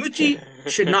 because Lucci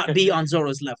should not be on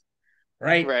Zoro's level,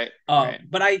 right? Right, right.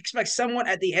 But I expect someone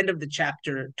at the end of the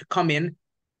chapter to come in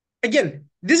again.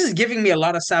 This is giving me a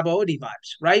lot of Sabaody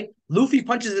vibes, right? Luffy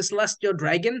punches the Celestial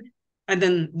Dragon, and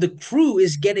then the crew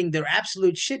is getting their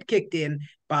absolute shit kicked in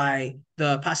by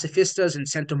the Pacifistas and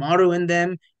Sentomaru in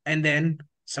them, and then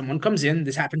someone comes in.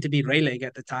 This happened to be Rayleigh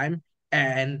at the time,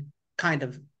 and kind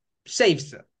of saves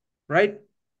them, right?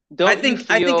 I Don't you think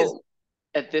I think it's feel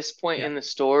at this point yeah. in the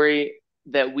story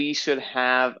that we should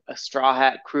have a Straw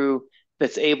Hat crew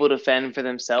that's able to fend for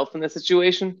themselves in this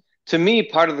situation. To me,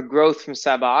 part of the growth from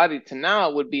Sabaody to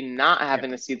now would be not Yeah.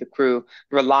 having to see the crew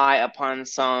rely upon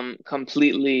some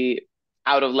completely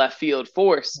out of left field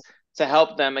force to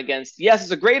help them against. Yes,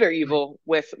 it's a greater evil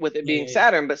with it Yeah, being yeah, yeah.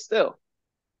 Saturn, but still.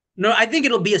 No, I think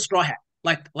it'll be a straw hat,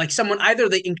 like someone either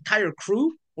the entire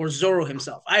crew or Zoro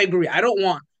himself. I agree. I don't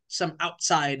want some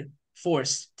outside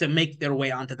force to make their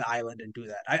way onto the island and do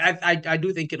that. I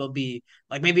do think it'll be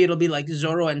like maybe it'll be like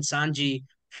Zoro and Sanji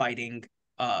fighting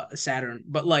Saturn,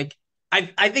 but like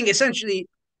I think essentially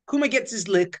Kuma gets his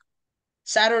lick,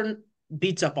 Saturn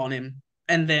beats up on him,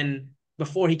 and then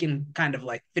before he can kind of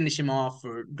like finish him off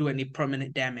or do any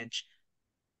permanent damage,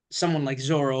 someone like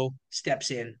Zoro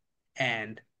steps in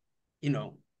and you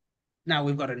know now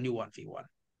we've got a new 1v1.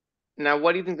 Now,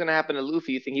 what do you think's gonna happen to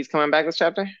Luffy? You think he's coming back this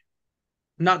chapter?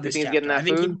 Not You this think he's getting chapter. that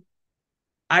food?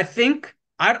 I think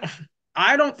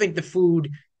I don't think the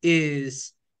food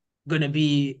is gonna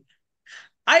be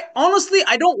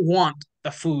I don't want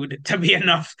the food to be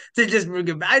enough to just bring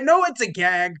it back. I know it's a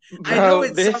gag. I know Bro,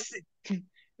 it's this something.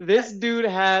 this dude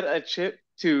had a chipped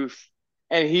tooth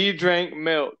and he drank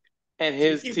milk and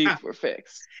his Yeah, teeth were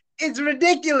fixed. it's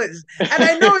ridiculous. And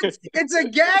I know it's a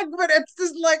gag, but it's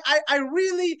just like I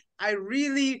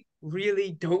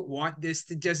really don't want this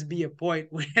to just be a point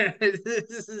where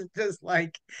this is just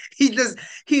like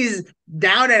he's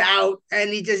down and out and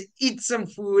he just eats some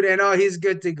food and oh he's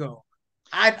good to go.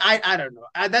 I don't know.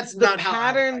 That's The not how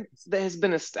I would like pattern to see that has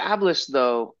been established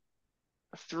though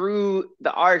through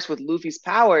the arcs with Luffy's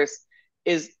powers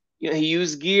is he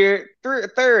used gear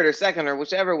third or second or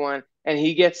whichever one, and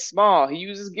he gets small. He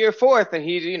uses gear fourth, and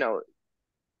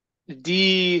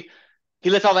D he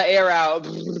lets all the air out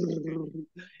and it.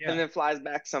 Yeah. then flies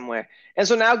back somewhere. And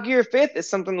so now gear fifth is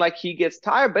something like he gets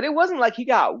tired, but it wasn't like he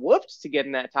got whooped to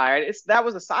getting that tired. That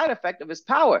was a side effect of his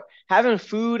power. Having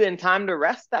food and time to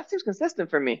rest, that seems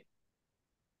consistent for me.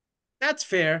 That's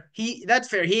fair. That's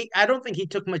fair. I don't think he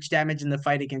took much damage in the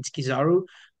fight against Kizaru.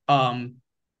 Um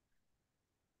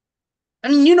I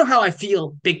mean, you know how I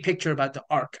feel big picture about the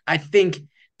arc. I think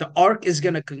the arc is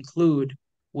going to conclude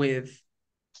with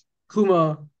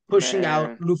Kuma pushing out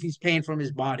Man, Luffy's pain from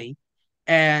his body,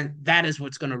 and that is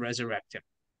what's going to resurrect him.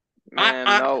 man,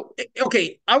 no.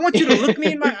 Okay. I want you to look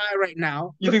me in my You eye right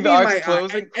now. Look think the me in arc's my eye,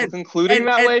 closing, and concluding and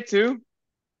that and way too?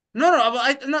 no,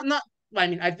 no, not. I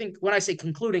mean, I think when I say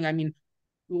concluding, I mean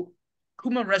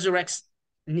Kuma resurrects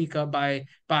Nika by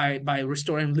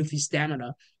restoring Luffy's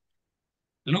stamina.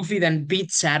 Luffy then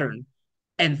beats Saturn,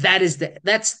 and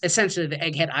that's essentially the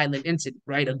Egghead Island incident,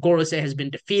 right? A Gorosei has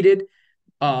been defeated.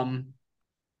 Um,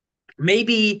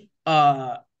 maybe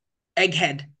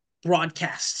Egghead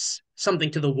broadcasts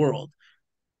something to the world.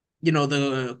 You know,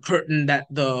 the curtain that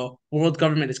the world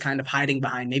government is kind of hiding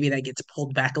behind. Maybe that gets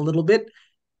pulled back a little bit.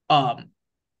 Um,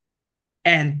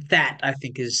 and that I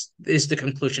think is the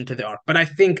conclusion to the arc. But I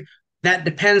think that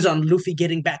depends on Luffy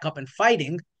getting back up and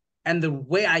fighting. And the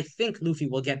way I think Luffy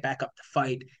will get back up to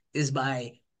fight is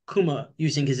by Kuma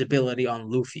using his ability on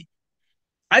Luffy.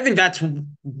 I think that's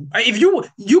if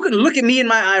you can look at me in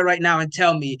my eye right now and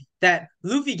tell me that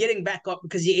Luffy getting back up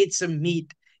because he ate some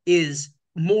meat is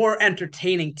more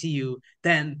entertaining to you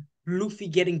than Luffy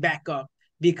getting back up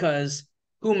because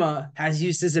Kuma has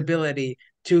used his ability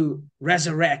to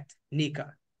resurrect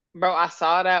Nika. Bro, I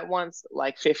saw that once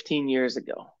like 15 years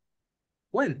ago.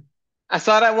 When? I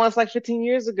saw that once like 15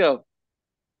 years ago.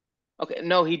 Okay,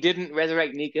 no, he didn't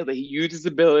resurrect Nika, but he used his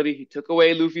ability. He took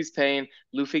away Luffy's pain.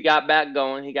 Luffy got back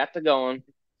going. He got to going.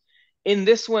 In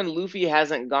this one, Luffy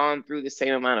hasn't gone through the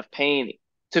same amount of pain.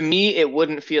 To me, it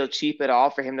wouldn't feel cheap at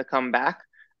all for him to come back.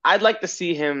 I'd like to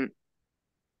see him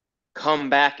come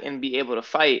back and be able to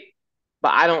fight,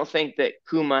 but I don't think that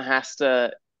Kuma has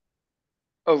to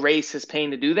erase his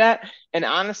pain to do that. And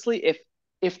honestly,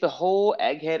 if the whole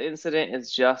Egghead incident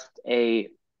is just a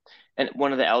and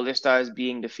one of the Elder Stars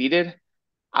being defeated,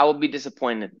 I will be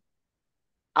disappointed.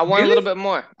 I want a little Really? bit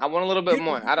more. I want a little bit You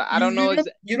more. I you don't know.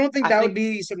 you don't think I that would think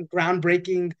be some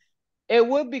groundbreaking, it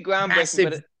would be groundbreaking, massive?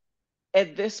 but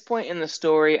at this point in the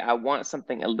story, I want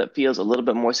something that feels a little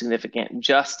bit more significant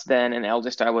just than an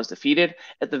Elder Star was defeated.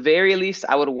 At the very least,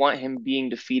 I would want him being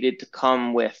defeated to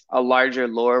come with a larger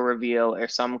lore reveal or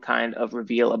some kind of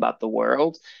reveal about the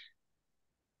world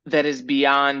that is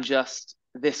beyond just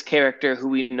this character who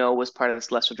we know was part of the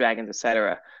Celestial Dragons,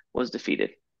 etc., was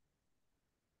defeated.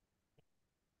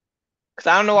 Because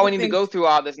I don't know why You we need to think go through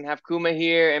all this and have Kuma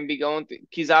here and be going through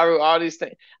Kizaru, all these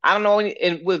things. I don't know.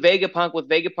 And with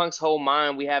Vegapunk's whole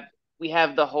mind, we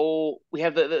have the whole, we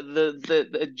have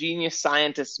the genius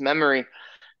scientist's memory.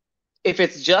 If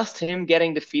it's just him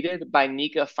getting defeated by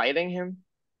Nika fighting him,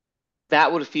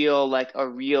 that would feel like a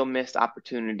real missed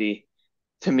opportunity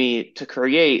to me to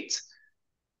create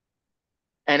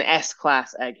an S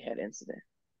class egghead incident.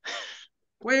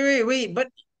 Wait. But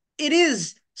it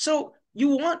is so you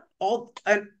want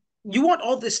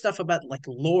all this stuff about like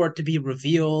lore to be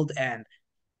revealed, and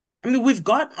I mean we've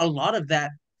got a lot of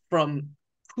that from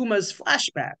Kuma's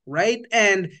flashback, right?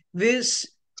 And this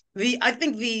the I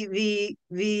think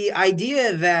the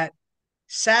idea that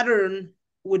Saturn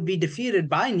would be defeated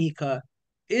by Nika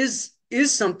is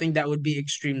something that would be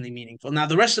extremely meaningful. Now,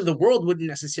 the rest of the world wouldn't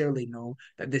necessarily know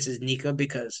that this is Nika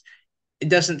because it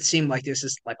doesn't seem like this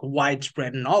is like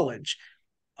widespread knowledge.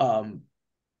 Um,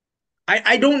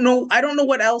 I don't know. I don't know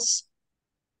what else.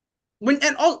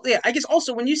 I guess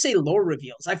also when you say lore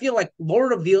reveals, I feel like lore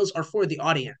reveals are for the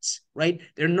audience, right?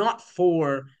 They're not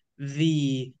for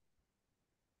the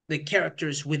the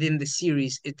characters within the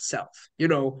series itself. You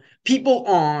know, people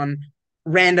on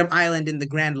random island in the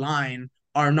Grand Line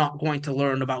are not going to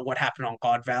learn about what happened on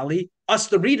God Valley. Us,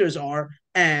 the readers, are,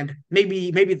 and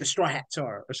maybe the Straw Hats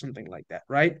are, or something like that,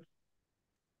 right?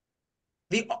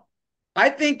 The I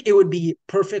think it would be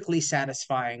perfectly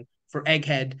satisfying for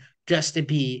Egghead just to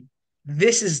be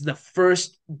this is the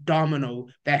first domino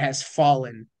that has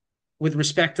fallen with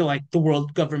respect to like the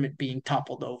world government being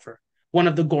toppled over, one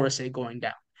of the Gorosei going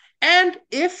down. And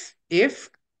if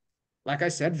like I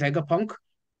said, Vegapunk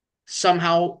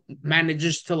somehow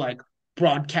manages to like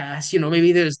broadcast,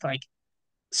 maybe there's like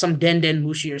some Den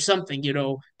Mushi or something,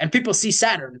 and people see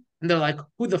Saturn and they're like,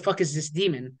 who the fuck is this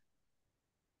demon?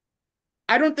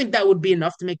 I don't think that would be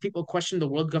enough to make people question the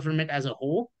world government as a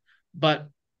whole, but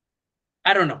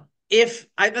I don't know. If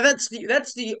I that's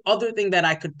the other thing that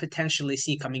I could potentially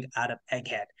see coming out of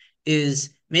Egghead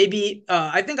is maybe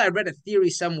I think I read a theory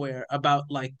somewhere about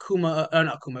like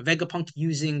not Kuma, Vegapunk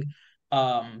using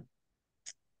um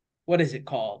what is it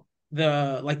called?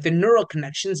 The neural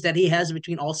connections that he has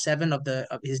between all seven of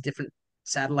his different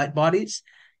satellite bodies.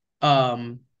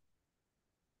 Um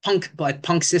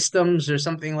punk systems or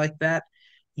something like that,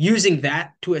 using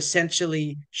that to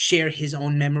essentially share his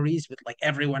own memories with like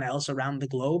everyone else around the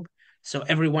globe, so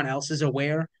everyone else is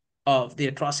aware of the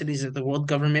atrocities that the world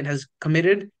government has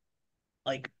committed.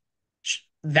 Like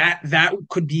that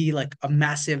could be like a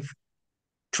massive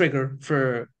trigger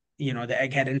for the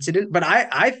Egghead incident, but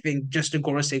I think just a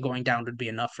Gorosei going down would be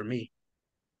enough for me.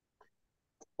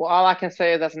 Well, all I can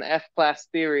say is that's an F class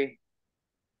theory.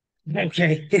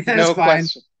 Okay. That's No fine.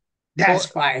 question. That's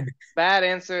fine. Bad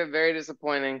answer, very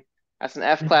disappointing. That's an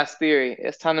F class theory.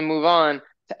 It's time to move on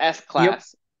to S Yep.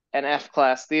 class and F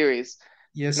class theories.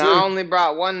 Yes, Now, I sir. only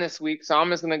brought one this week, so I'm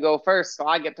just gonna go first, so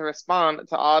I get to respond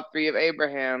to all three of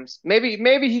Abraham's. Maybe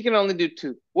he can only do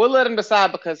two. We'll let him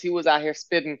decide because he was out here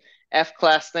spitting F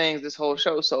class things this whole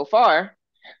show so far.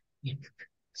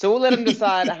 So we'll let him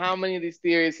decide how many of these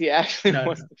theories he actually No,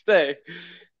 wants no. to say.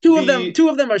 Two of them, The two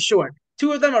of them are short.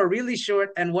 Two of them are really short,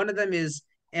 and one of them is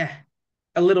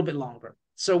a little bit longer.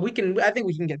 So I think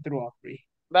we can get through all three.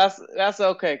 that's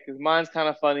okay because mine's kind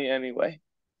of funny anyway.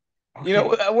 You know,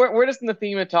 Okay. we're just in the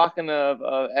theme of talking of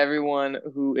everyone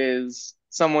who is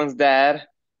someone's dad.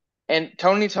 And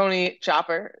Tony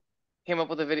Chopper came up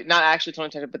with a video, not actually Tony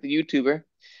Chopper, but the YouTuber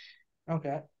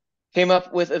Okay. came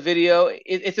up with a video.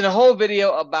 It's in a whole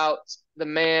video about the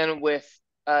man with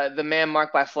the man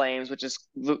marked by flames, which is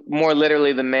more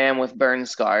literally the man with burn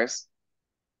scars.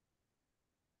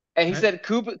 And he Okay. said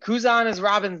Kuzan is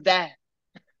Robin's dad.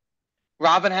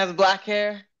 Robin has black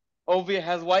hair. Ovia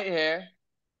has white hair.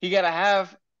 He gotta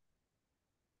have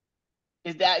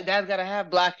his dad's gotta have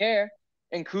black hair.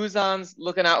 And Kuzan's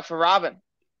looking out for Robin.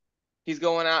 He's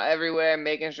going out everywhere,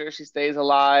 making sure she stays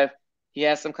alive. He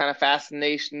has some kind of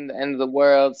fascination, the end of the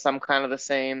world, some kind of the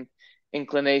same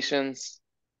inclinations.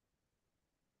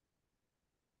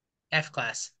 F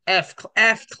class. F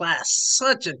class.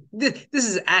 This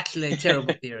is actually a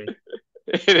terrible theory.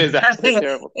 It is actually a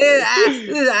terrible theory. This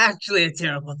is actually a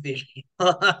terrible theory.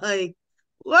 Like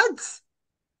what?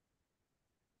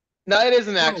 No, it is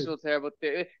an No. actual terrible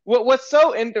theory. What's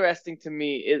so interesting to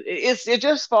me is it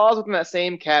just falls within that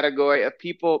same category of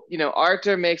people.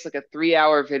 Arthur makes like a 3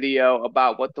 hour video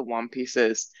about what the One Piece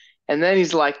is, and then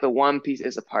he's like, the One Piece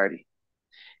is a party.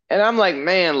 And I'm like,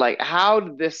 man, like, how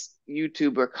did this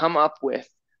YouTuber come up with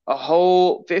a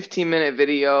whole 15-minute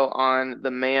video on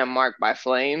the man marked by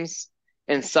flames?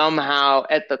 And somehow,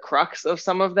 at the crux of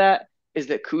some of that, is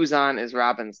that Kuzan is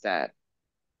Robin's dad.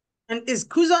 And is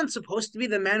Kuzan supposed to be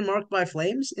the man marked by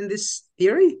flames in this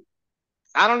theory?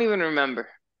 I don't even remember.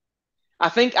 I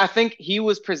think he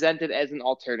was presented as an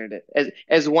alternative,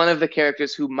 as one of the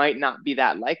characters who might not be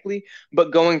that likely,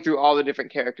 but going through all the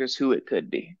different characters who it could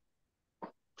be.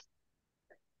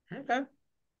 Okay.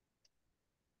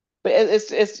 But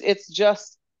it's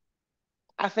just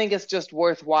I think it's just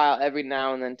worthwhile every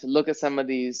now and then to look at some of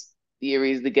these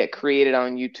theories that get created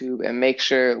on YouTube and make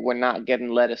sure we're not getting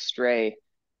led astray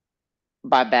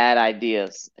by bad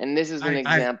ideas. And this is an I I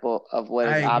example of what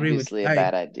I is agree with obviously a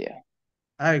bad idea.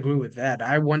 I agree with that.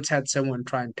 I once had someone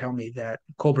try and tell me that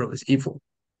Cobra was evil,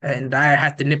 and I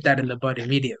had to nip that in the bud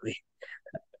immediately.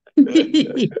 Who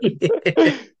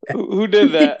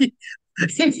did that?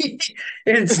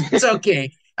 It's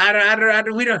okay.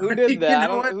 We don't, Who did you that? I know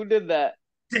don't. what? Who did that?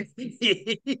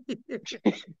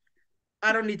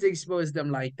 I don't need to expose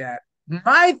them like that.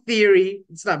 My theory,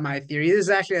 it's not my theory. This is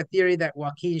actually a theory that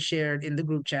Joaquin shared in the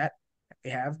group chat that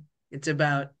we have. It's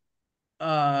about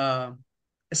uh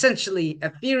essentially a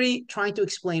theory trying to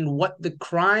explain what the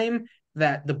crime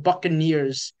that the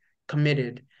Buccaneers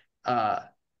committed,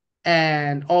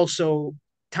 and also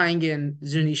tying in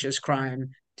Zunisha's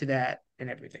crime to that and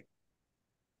everything.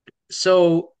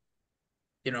 So,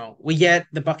 we get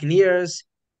the Buccaneers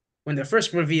when they're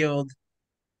first revealed.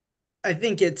 I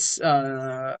think it's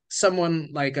someone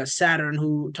like a Saturn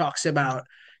who talks about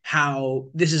how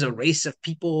this is a race of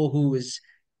people who is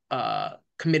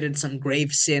committed some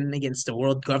grave sin against the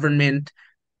world government,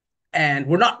 and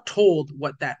we're not told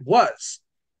what that was.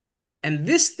 And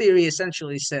this theory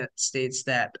essentially states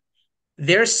that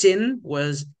their sin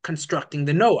was constructing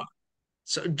the Noah.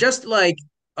 So just like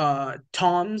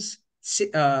Tom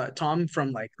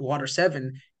from like Water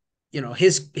 7,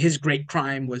 his great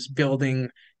crime was building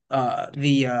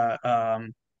the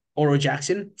Oro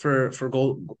Jackson for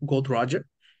Gold Roger.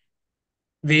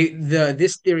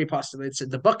 This theory postulates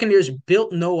that the Buccaneers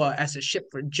built Noah as a ship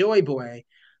for Joy Boy,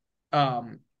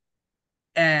 um,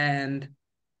 and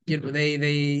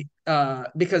they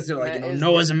because they're like, Man,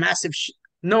 Noah's a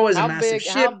how massive big?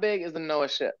 How ship, big is the Noah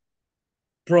ship?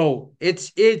 bro.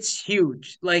 It's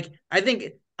huge. Like I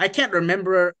think I can't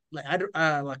remember like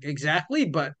like exactly,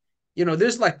 but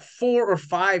there's like four or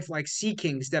five like Sea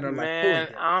Kings that are like pulling Man,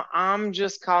 him. I'm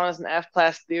just calling this an F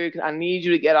class theory because I need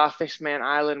you to get off Fishman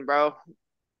Island, bro.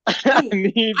 I Bro,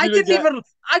 need I you to didn't get. even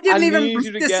I I didn't even need bring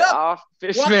you to this get up. off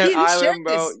Fishman Joaquin shared Island,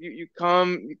 bro. this. You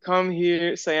come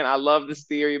here saying I love this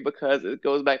theory because it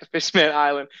goes back to Fishman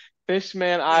Island.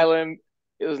 Fishman Hey, Island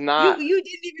is you not you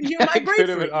didn't even hear my that grade good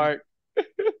of for an it yet. arc.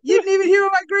 You didn't even hear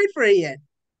my grade for it yet.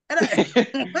 And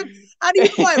how do you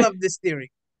know I love this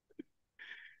theory?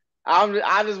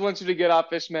 I just want you to get off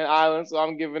Fishman Island, so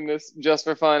I'm giving this just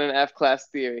for fun an F class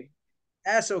theory.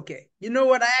 That's okay. You know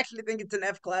what? I actually think it's an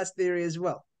F class theory as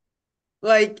well.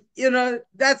 Like,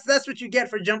 that's what you get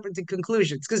for jumping to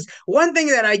conclusions. Because one thing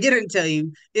that I didn't tell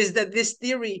you is that this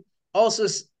theory also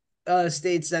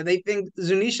states that they think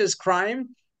Zunisha's crime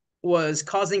was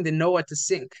causing the Noah to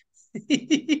sink.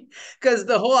 Because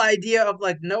the whole idea of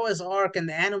like Noah's Ark and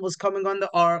the animals coming on the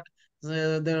Ark,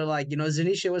 they're like,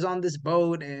 Zunisha was on this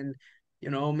boat, and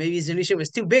maybe Zunisha was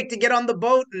too big to get on the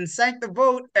boat and sank the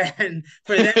boat, and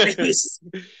for that they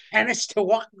managed to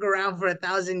walk around for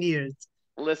 1,000 years.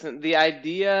 Listen, the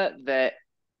idea that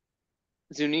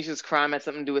Zunisha's crime had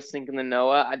something to do with sinking the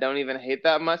Noah, I don't even hate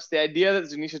that much. The idea that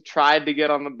Zunisha tried to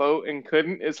get on the boat and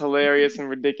couldn't is hilarious and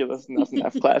ridiculous, and that's an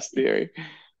F class theory.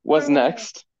 What's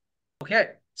next? Okay,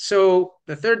 so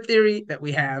the third theory that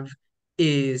we have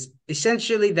is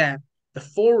essentially that the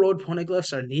four road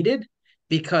poneglyphs are needed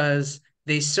because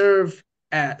they serve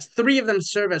as three of them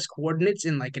serve as coordinates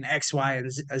in like an X, Y,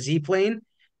 and a Z plane,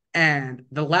 and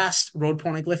the last road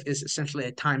poneglyph is essentially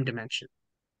a time dimension.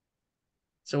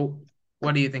 So,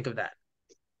 what do you think of that?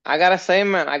 I gotta say,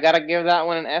 man, I gotta give that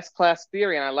one an S class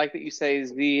theory, and I like that you say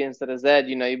Z instead of Z.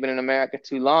 You've been in America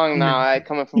too long now. I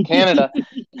coming from Canada,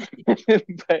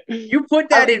 but You put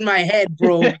that I, in my head,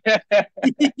 bro.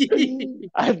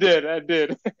 I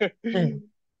did.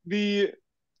 The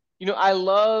I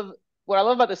love what I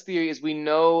love about this theory is we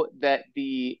know that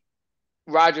the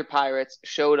Roger Pirates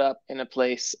showed up in a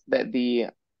place that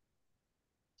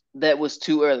was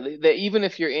too early. That even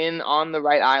if you're in on the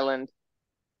right island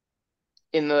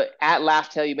in the at Laugh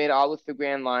Tale, you made it all with the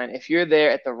Grand Line. If you're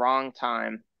there at the wrong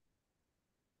time,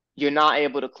 you're not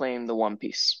able to claim the One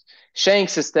Piece.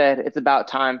 Shanks has said it's about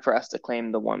time for us to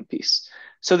claim the One Piece.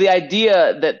 So the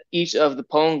idea that each of the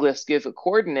poneglyphs give a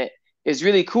coordinate is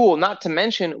really cool. Not to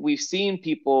mention, we've seen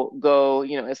people go,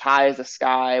 as high as the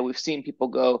sky. We've seen people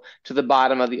go to the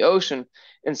bottom of the ocean.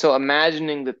 And so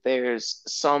imagining that there's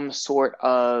some sort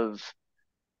of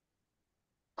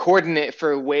coordinate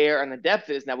for where on the depth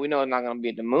is. Now we know it's not going to be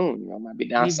at the moon. It might be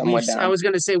down somewhere I down. was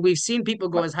gonna say we've seen people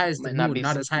go Might, as high as the might not moon, be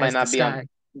not as high might as the not be on sky.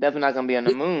 definitely not going to be on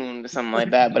the moon or something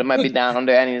like that. But it might be down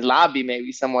under Annie's lobby,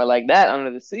 maybe somewhere like that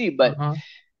under the sea. But Uh-huh.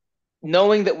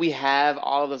 knowing that we have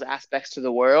all of those aspects to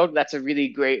the world, that's a really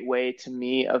great way to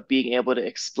me of being able to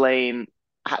explain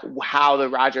how the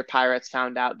Roger pirates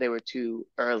found out they were too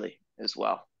early as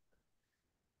well.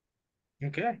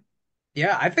 Okay.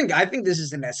 Yeah, I think this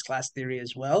is an S class theory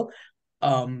as well.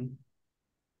 Um,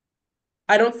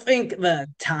 I don't think the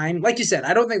time, like you said,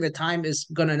 I don't think the time is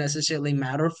gonna necessarily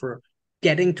matter for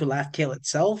getting to Laugh Tale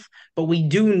itself, but we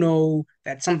do know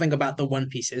that something about the One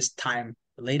Piece is time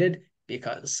related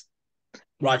because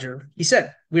Roger, he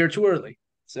said we are too early.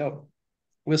 So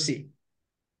we'll see.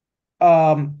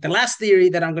 The last theory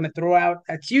that I'm gonna throw out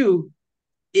at you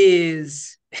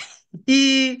is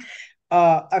he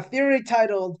a theory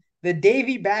titled "The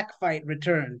Davy Back Fight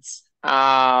Returns."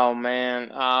 Oh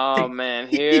man,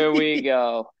 here we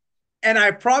go. And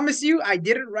I promise you, I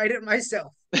didn't write it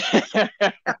myself. Let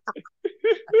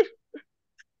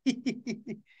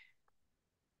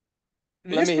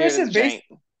this me hear this person bas- jank.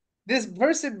 this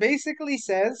person basically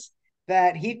says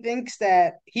that he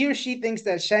or she thinks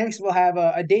that Shanks will have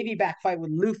a Davy back fight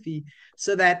with Luffy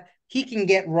so that he can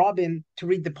get Robin to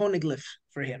read the poneglyph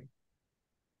for him.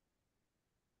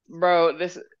 Bro,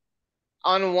 this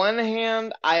on one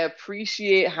hand, I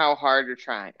appreciate how hard you're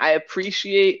trying. I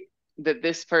appreciate that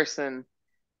this person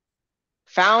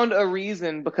found a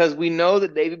reason because we know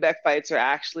that Davy Back fights are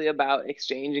actually about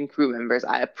exchanging crew members.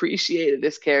 I appreciate that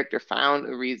this character found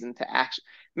a reason to actually.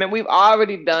 Man, we've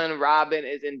already done. Robin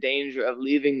is in danger of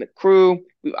leaving the crew.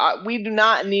 We do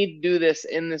not need to do this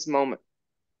in this moment.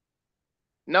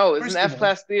 No, it's an First of F all,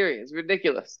 class theory. It's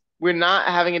ridiculous. We're not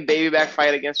having a Davy Back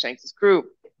fight against Shanks' crew.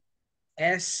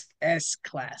 S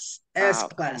class. S Oh,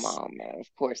 come class. on, man.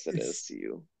 Of course it is It's to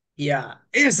you. yeah.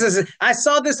 I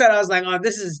saw this and I was like, oh,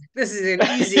 this is an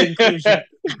easy inclusion.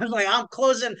 I was like, I'm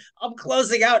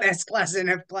closing out S class and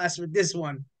F class with this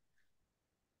one.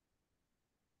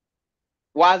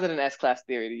 Why is it an S class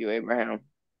theory to you, Abraham?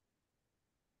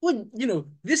 Well,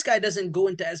 this guy doesn't go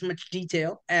into as much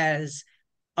detail as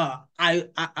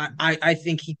I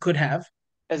think he could have,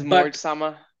 As Morge but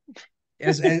Sama?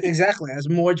 as exactly as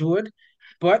Morge would.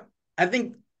 But I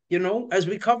think as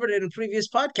we covered it in previous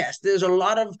podcasts, there's a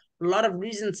lot of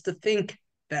reasons to think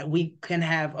that we could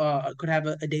have a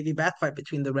Davy back fight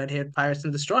between the red haired pirates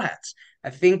and the Straw Hats. I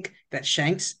think that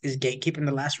Shanks is gatekeeping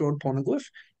the last road poneglyph.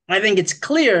 I think it's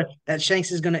clear that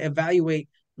Shanks is going to evaluate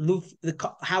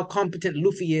how competent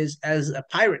Luffy is as a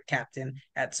pirate captain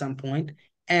at some point,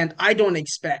 and I don't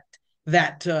expect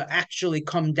that to actually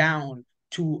come down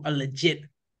to a legit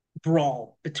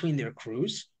brawl between their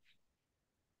crews.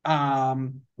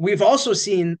 We've also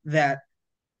seen that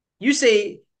you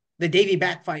say the Davy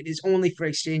back fight is only for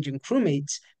exchanging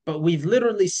crewmates, but we've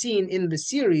literally seen in the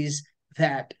series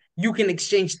that you can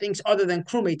exchange things other than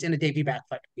crewmates in a Davy back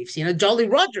fight. We've seen a Jolly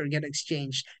Roger get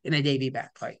exchanged in a Davy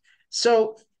back fight.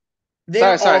 So Sorry,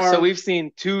 there sorry. So are we've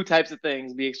seen two types of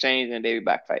things be exchanged in a Davy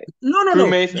Back fight. no.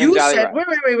 Crewmates and You Jolly said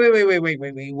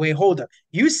Roger. wait. Hold up.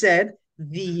 You said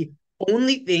the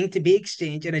only thing to be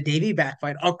exchanged in a Davy back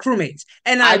fight are crewmates,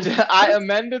 and I, I just, I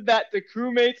amended that to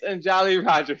crewmates and Jolly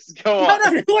Rogers. Go no,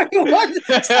 on. no, wait,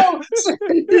 what? So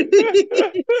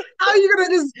how are you gonna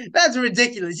just? That's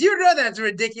ridiculous. You know that's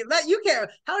ridiculous. You can't.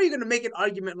 How are you gonna make an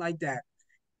argument like that?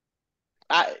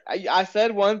 I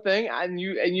said one thing and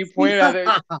you pointed out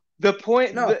there. The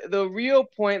point No, the real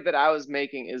point that I was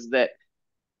making is that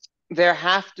there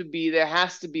has to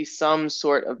be some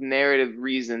sort of narrative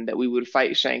reason that we would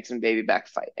fight Shanks and Davy Back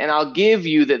fight. And I'll give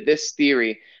you that this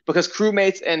theory, because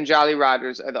crewmates and Jolly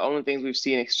Rogers are the only things we've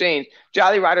seen exchange,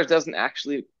 Jolly Rogers doesn't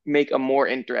actually make a more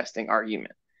interesting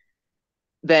argument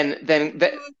than than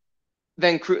than,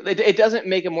 than crew. It doesn't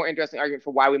make a more interesting argument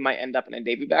for why we might end up in a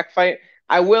Davy Back fight.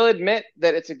 I will admit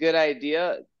that it's a good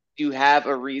idea to have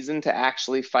a reason to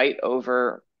actually fight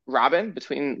over Robin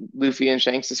between Luffy and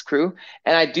Shanks' crew.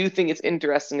 And I do think it's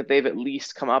interesting that they've at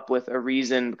least come up with a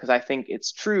reason because I think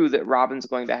it's true that Robin's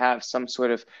going to have some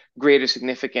sort of greater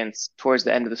significance towards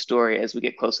the end of the story as we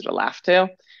get closer to Laugh Tale.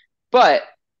 But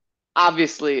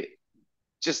obviously,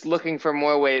 just looking for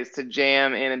more ways to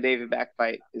jam in a David back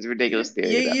fight is a ridiculous theory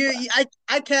to F class.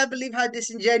 I can't believe how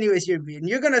disingenuous you're being.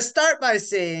 You're gonna start by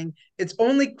saying it's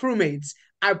only crewmates.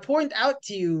 I point out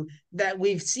to you that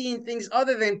we've seen things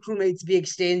other than crewmates be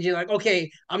exchanged. You're like, okay,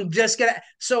 I'm just gonna.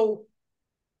 So,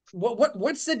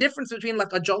 what's the difference between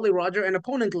like a Jolly Roger and a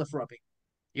Poneglyph rubbing?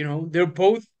 They're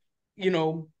both, you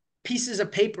know, pieces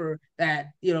of paper that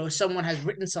someone has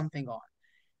written something on.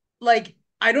 Like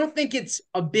I don't think it's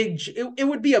a big. It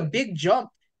would be a big jump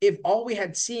if all we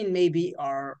had seen maybe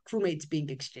are crewmates being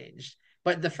exchanged.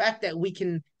 But the fact that we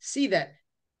can see that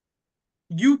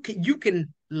you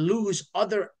can lose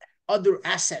other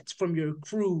assets from your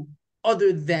crew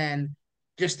other than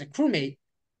just a crewmate.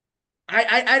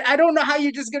 I don't know how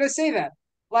you're just gonna say that.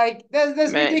 Like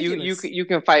that's Man, you ridiculous. you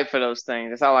can fight for those things.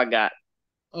 That's all I got.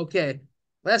 Okay,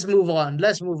 let's move on.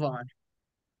 Let's move on.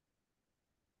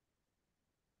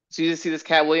 So you just see this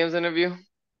Cat Williams interview?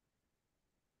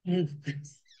 I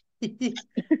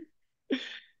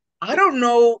don't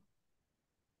know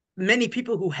many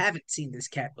people who haven't seen this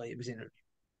Katt Williams interview.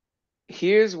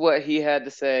 Here's what he had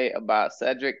to say about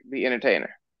Cedric the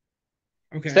Entertainer.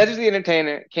 Okay. Cedric the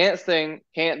Entertainer can't sing,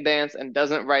 can't dance, and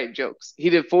doesn't write jokes. He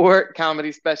did 4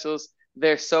 comedy specials.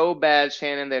 They're so bad,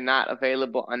 Shannon, they're not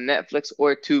available on Netflix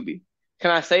or Tubi.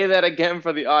 Can I say that again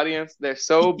for the audience? They're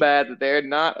so bad that they're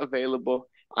not available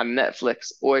on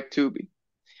Netflix or Tubi.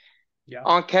 Yeah.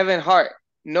 On Kevin Hart,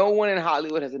 no one in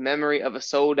Hollywood has a memory of a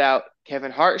sold out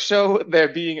Kevin Hart show, there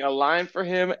being a line for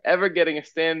him, ever getting a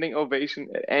standing ovation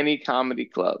at any comedy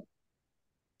club.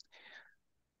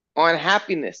 On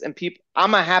happiness and people,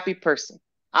 I'm a happy person.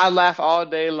 I laugh all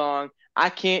day long. I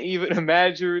can't even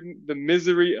imagine the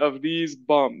misery of these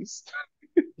bums.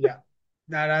 Yeah.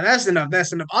 No, that's enough.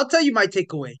 That's enough. I'll tell you my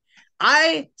takeaway.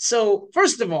 So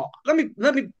first of all, let me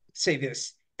say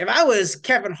this. If I was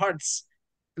Kevin Hart's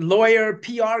lawyer,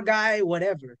 PR guy,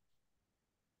 whatever,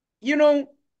 you know,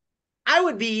 I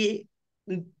would be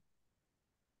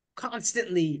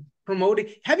constantly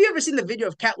promoting. Have you ever seen the video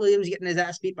of Katt Williams getting his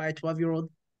ass beat by a 12-year-old?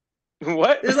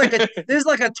 What? There's like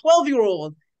a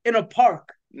 12-year-old in a park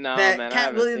No, that man, I Katt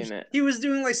haven't Williams seen it. he was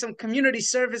doing like some community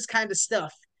service kind of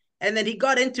stuff. And then he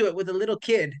got into it with a little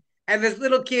kid. And this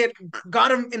little kid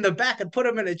got him in the back and put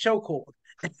him in a chokehold.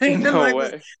 And No like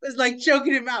way. was like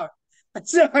choking him out.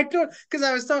 So I told because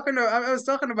I was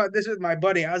talking about this with my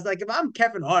buddy. I was like, if I'm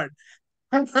Kevin Hart,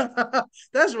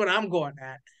 that's what I'm going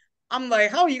at. I'm like,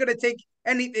 how are you gonna take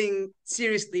anything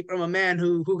seriously from a man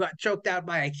who got choked out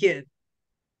by a kid?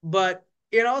 But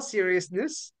in all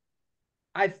seriousness,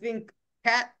 I think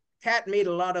Cat Cat made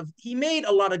a lot of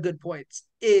good points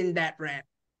in that rant.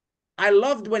 I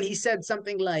loved when he said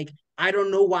something like, "I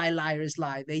don't know why liars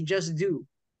lie; they just do."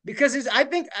 Because I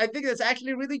think that's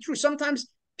actually really true. Sometimes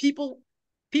people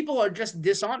people are just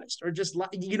dishonest or just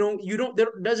you don't there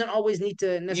doesn't always need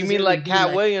to You mean necessarily like be Cat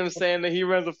like, Williams saying that he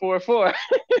runs a 4-4? What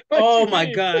oh you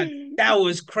my god, mean? that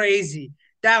was crazy.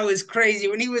 That was crazy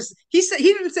when he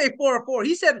didn't say 4-4.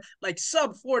 He said like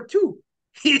sub 4-2.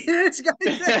 This guy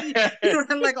said he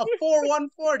ran like a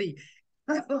 4-1-40.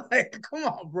 Like, come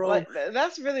on, Like bro.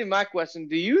 that's really my question.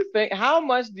 Do you think how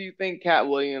much do you think Cat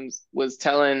Williams was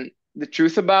telling the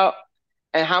truth about,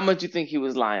 and how much do you think he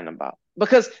was lying about?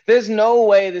 Because there's no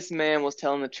way this man was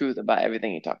telling the truth about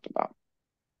everything he talked about.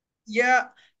 Yeah,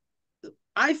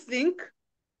 I think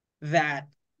that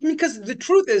because the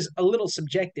truth is a little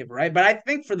subjective, right? But I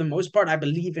think for the most part, I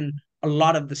believe in a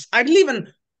lot of this. I believe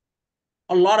in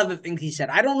a lot of the things he said.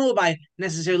 I don't know if I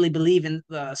necessarily believe in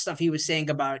the stuff he was saying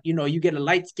about, you get a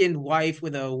light skinned wife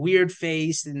with a weird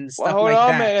face and Well, stuff hold like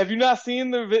on, that. man. Have you not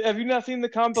seen the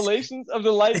compilations of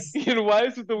the light skinned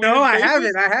wives with the No, weird I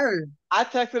haven't. faces? I haven't. I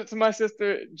texted it to my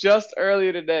sister just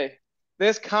earlier today.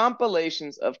 There's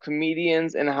compilations of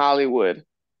comedians in Hollywood,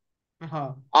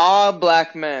 Uh-huh. all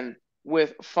black men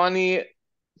with funny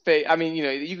face. I mean,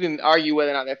 you can argue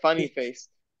whether or not they're funny face.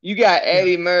 You got Yeah.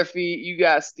 Eddie Murphy, you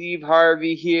got Steve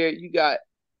Harvey here, you got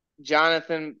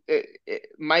Jonathan,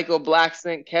 Michael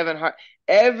Blackson, Kevin Hart.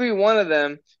 Every one of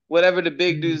them, whatever the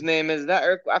big dude's Mm. name is, that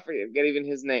I forget even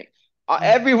his name. Mm.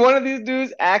 Every one of these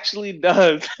dudes actually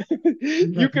does.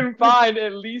 You can find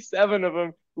at least 7 of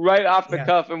them right off the Yeah,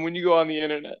 cuff, and when you go on the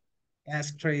internet.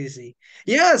 that's crazy.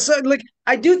 Yeah, so like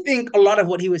I do think a lot of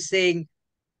what he was saying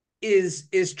is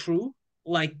true.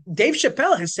 Like Dave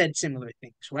Chappelle has said similar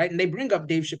things, right? And they bring up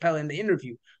Dave Chappelle in the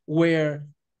interview where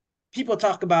people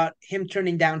talk about him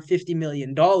turning down $50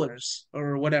 million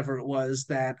or whatever it was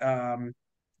that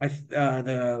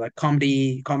the like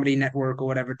comedy network or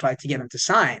whatever tried to get him to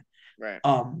sign. Right.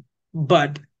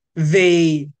 But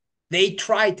they they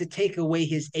tried to take away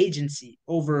his agency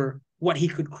over what he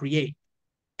could create,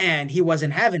 and he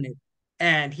wasn't having it,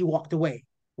 and he walked away,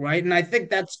 right? And I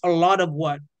think that's a lot of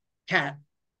what Cat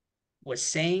was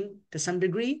saying to some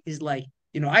degree is like,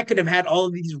 I could have had all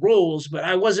of these roles, but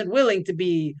I wasn't willing to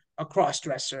be a cross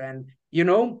dresser. And,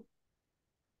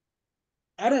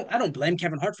 I don't blame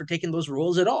Kevin Hart for taking those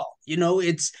roles at all.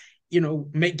 It's,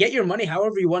 get your money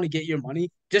however you want to get your money.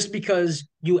 Just because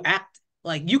you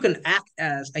can act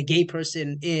as a gay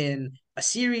person in a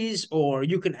series, or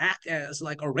you can act as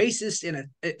like a racist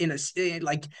in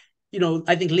like,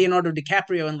 I think Leonardo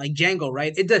DiCaprio and like Django,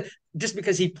 right? Just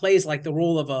because he plays like the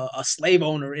role of a slave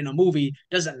owner in a movie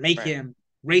doesn't make Right. him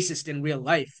racist in real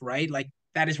life, right? Like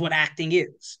that is what acting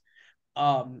is.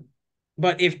 Um,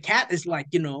 but if Katt is like,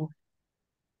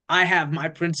 I have my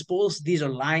principles. These are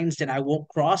lines that I won't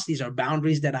cross. These are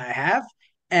boundaries that I have.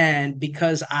 And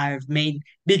because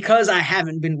I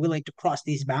haven't been willing to cross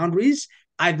these boundaries,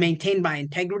 I've maintained my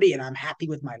integrity and I'm happy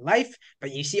with my life.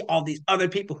 But you see all these other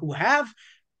people who have,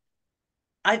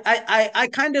 I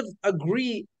kind of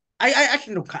agree.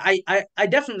 I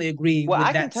definitely agree Well, with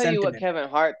I can that tell you what sentiment. Kevin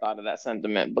Hart thought of that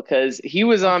sentiment because he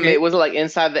was on Okay. it was it like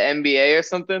Inside the NBA or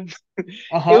something. It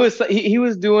Uh-huh. was he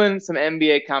was doing some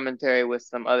NBA commentary with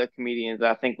some other comedians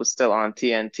that I think was still on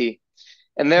TNT.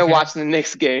 And they're Okay. watching the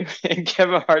Knicks game and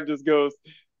Kevin Hart just goes,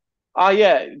 "Oh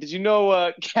yeah, did you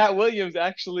know Katt Williams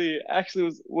actually had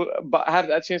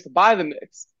a chance to buy the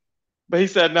Knicks?" But he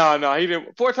said no, he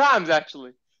didn't. 4 times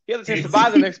actually. He had the chance to buy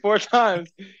the Knicks 4 times,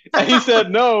 and he said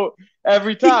no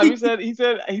every time. He said he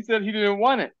didn't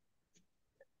want it.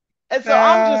 And so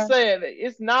I'm just uh, saying,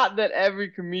 it's not that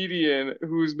every comedian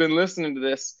who's been listening to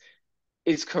this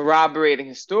is corroborating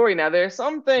his story. Now, there are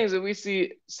some things that we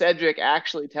see Cedric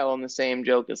actually telling the same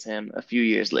joke as him a few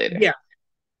years later. yeah,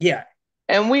 yeah,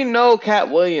 And we know Katt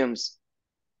Williams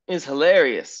is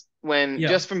hilarious when yeah.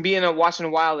 just from being a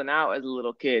watching Wild and Out as a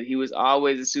little kid, he was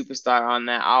always a superstar on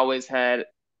that, always had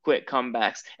quick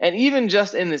comebacks. And even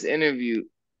just in this interview,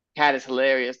 Katt is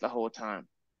hilarious the whole time.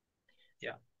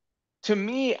 Yeah. To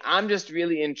me, I'm just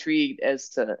really intrigued as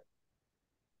to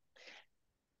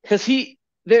because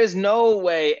there's no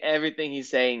way everything he's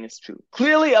saying is true.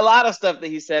 Clearly, a lot of stuff that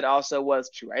he said also was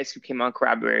true. Ice Cube came on,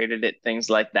 corroborated it, things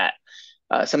like that.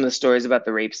 Some of the stories about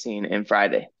the rape scene in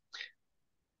Friday.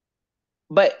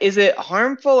 But is it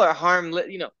harmful or harmless?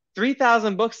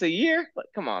 3,000 books a year? Like,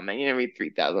 come on, man. You didn't read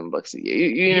 3,000 books a year.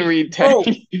 You didn't read 10. Bro,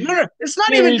 You no, no, it's not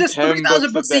didn't even read just 10 3,000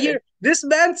 books a books a day. year. This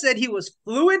man said he was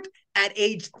fluent at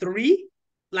age 3,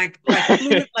 like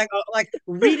fluent, like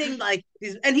reading like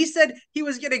these, and he said he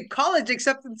was getting college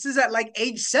acceptances at like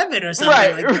age 7 or something Right,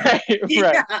 like that. right, right.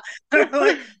 Yeah,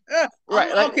 like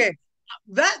Right, like, okay.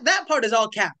 That part is all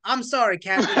cap. I'm sorry,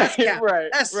 cap. That's right, cap. right,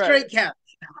 That's right. straight cap.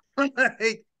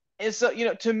 Like, And so,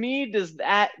 to me, does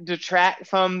that detract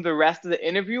from the rest of the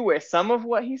interview where some of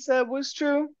what he said was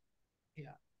true?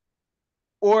 yeah.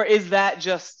 Or is that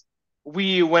just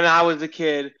when I was a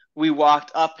kid, we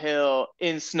walked uphill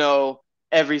in snow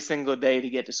every single day to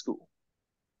get to school?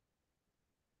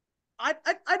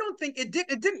 I don't think it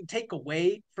didn't take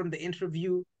away from the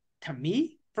interview to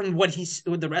me, from what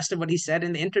with the rest of what he said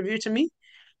in the interview to me.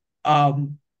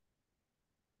 Um,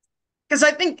 because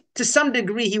I think to some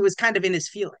degree he was kind of in his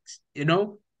feelings.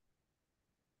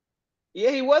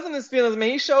 Yeah, he wasn't his feelings. I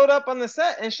mean, he showed up on the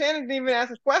set, and Shannon didn't even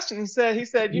ask a question. He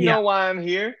said, "You Yeah, know why I'm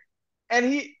here,"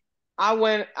 and I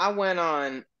went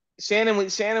on. Shannon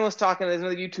was talking. There's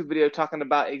another YouTube video talking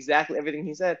about exactly everything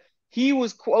he said. He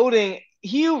was quoting.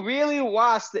 He really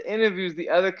watched the interviews the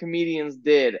other comedians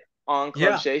did on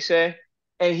Club yeah, Shay Shay,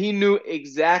 and he knew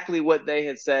exactly what they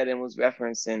had said and was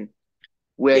referencing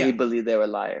where he yeah, believed they were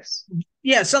liars.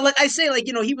 yeah. So like I say, like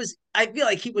he was. I feel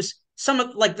like he was some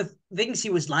of like the things he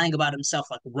was lying about himself,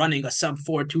 like running a sub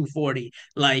 4.240,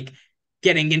 like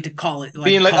getting into college,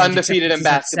 Being like like college undefeated in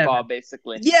acceptances at basketball, 7.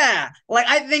 basically. Yeah, like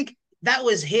I think that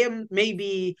was him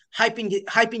maybe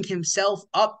hyping himself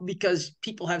up because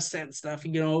people have said stuff,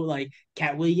 like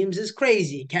Katt Williams is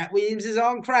crazy, Katt Williams is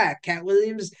on crack, Katt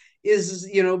Williams is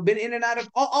been in and out of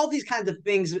all these kinds of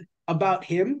things about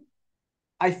him.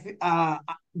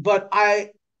 But I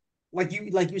like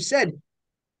you said,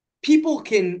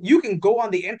 you can go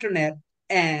on the internet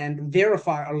and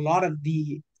verify a lot of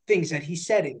the things that he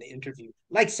said in the interview,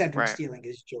 like Cedric Right. stealing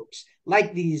his jokes,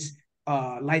 like these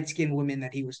light-skinned women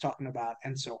that he was talking about,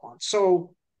 and so on.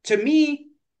 So to me,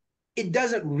 it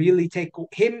doesn't really take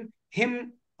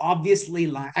him obviously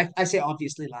lying. I say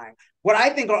obviously lying. What I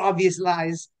think are obvious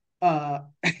lies, uh,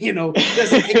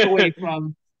 doesn't take away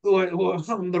from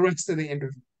the rest of the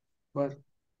interview. But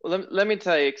Well, let me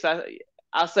tell you, because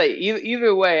I'll say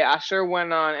either way, I sure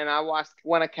went on and I watched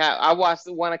one of Cat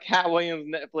Williams'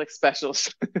 Netflix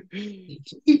specials, and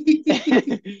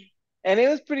it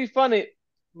was pretty funny.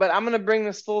 But I'm gonna bring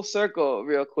this full circle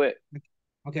real quick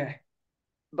okay.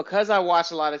 because I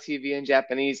watch a lot of TV in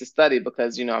Japanese to study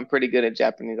because I'm pretty good at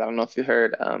Japanese. I don't know if you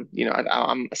heard.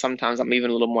 I'm sometimes I'm even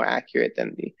a little more accurate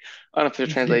than the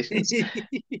unofficial translations.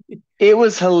 It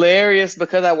was hilarious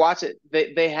because I watch it.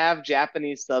 They have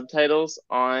Japanese subtitles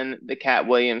on the Cat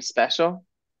Williams special.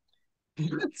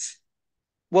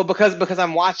 well, because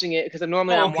I'm watching it because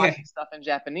normally Oh, I'm watching okay. stuff in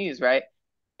Japanese, right?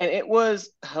 And it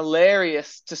was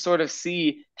hilarious to sort of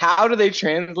see how do they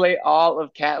translate all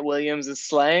of Katt Williams'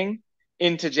 slang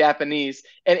into Japanese.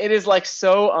 And it is like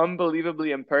so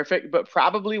unbelievably imperfect, but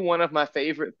probably one of my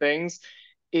favorite things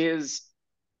is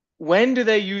when do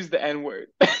they use the N-word?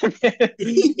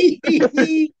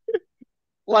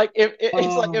 Like if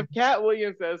it's like Oh, if Katt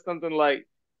Williams says something like,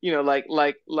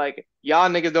 like y'all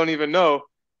niggas don't even know,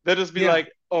 they'll just be yeah,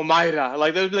 like, oh Mayra,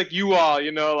 like they'll be like you all,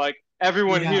 like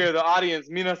everyone yeah. here, the audience,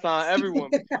 minasan,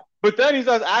 everyone. But then he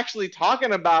starts actually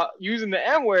talking about using the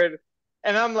N word,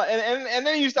 and I'm like, and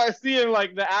then you start seeing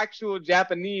like the actual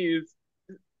Japanese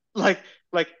like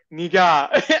like niga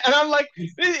and I'm like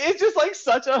it's just like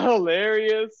such a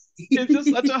hilarious it's just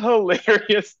such a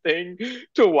hilarious thing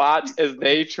to watch as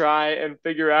they try and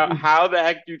figure out how the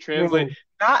heck you translate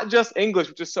Bro, not just English,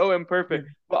 which is so imperfect,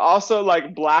 but also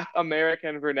like Black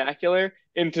American vernacular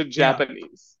into yeah.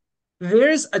 Japanese.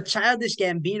 There's a Childish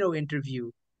Gambino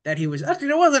interview that he was actually,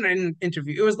 it wasn't an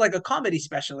interview, it was like a comedy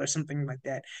special or something like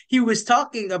that. He was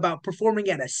talking about performing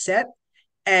at a set,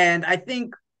 and I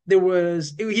think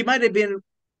he might have been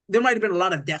there might have been a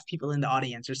lot of deaf people in the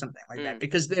audience or something like that, Mm,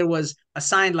 because there was a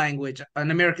sign language, an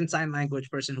American sign language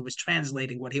person who was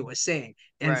translating what he was saying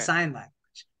in right. sign language.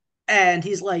 And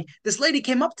he's like, this lady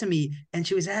came up to me and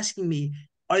she was asking me,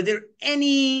 are there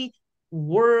any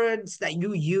words that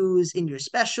you use in your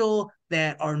special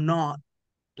that are not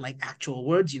like actual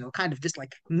words, kind of just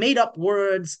like made up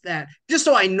words, that just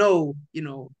so I know,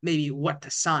 maybe what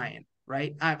to sign,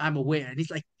 right? I'm aware. And he's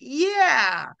like,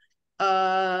 yeah,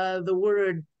 the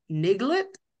word niglet.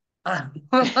 Uh,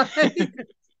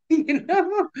 and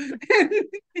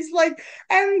he's like,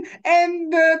 and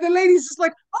the lady's just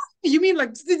like, oh, you mean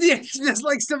like just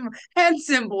like some hand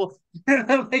symbol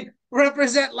like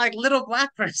represent like little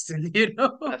black person,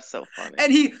 That's so funny.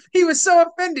 and he was so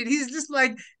offended. He's just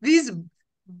like, these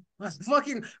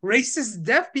fucking racist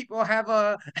deaf people have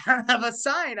a have a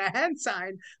sign, a hand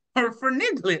sign for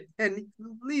niglet, and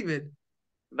leave it.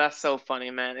 That's so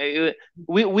funny, man.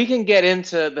 We can get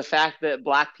into the fact that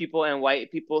Black people and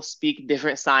white people speak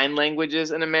different sign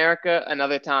languages in America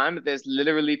another time. There's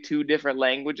literally two different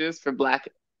languages for Black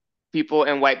people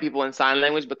and white people in sign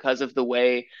language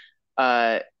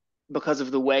uh, because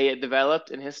of the way it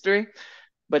developed in history.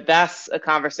 But that's a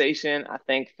conversation I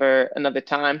think for another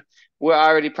time. We're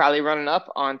already probably running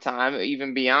up on time,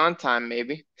 even beyond time,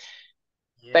 maybe.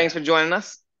 Thanks Yeah. for joining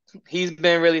us. He's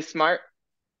been really smart.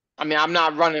 I mean, I'm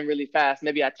not running really fast.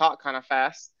 Maybe I talk kind of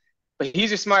fast, but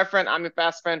he's your smart friend. I'm your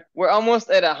fast friend. We're almost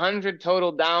at 100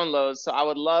 total downloads. So I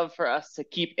would love for us to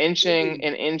keep inching Hey.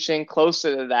 and inching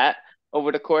closer to that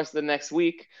over the course of the next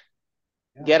week.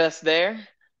 Yeah. Get us there.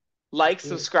 Let's Like,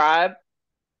 do it. subscribe,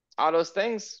 all those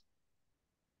things.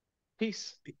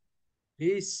 Peace.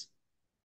 Peace.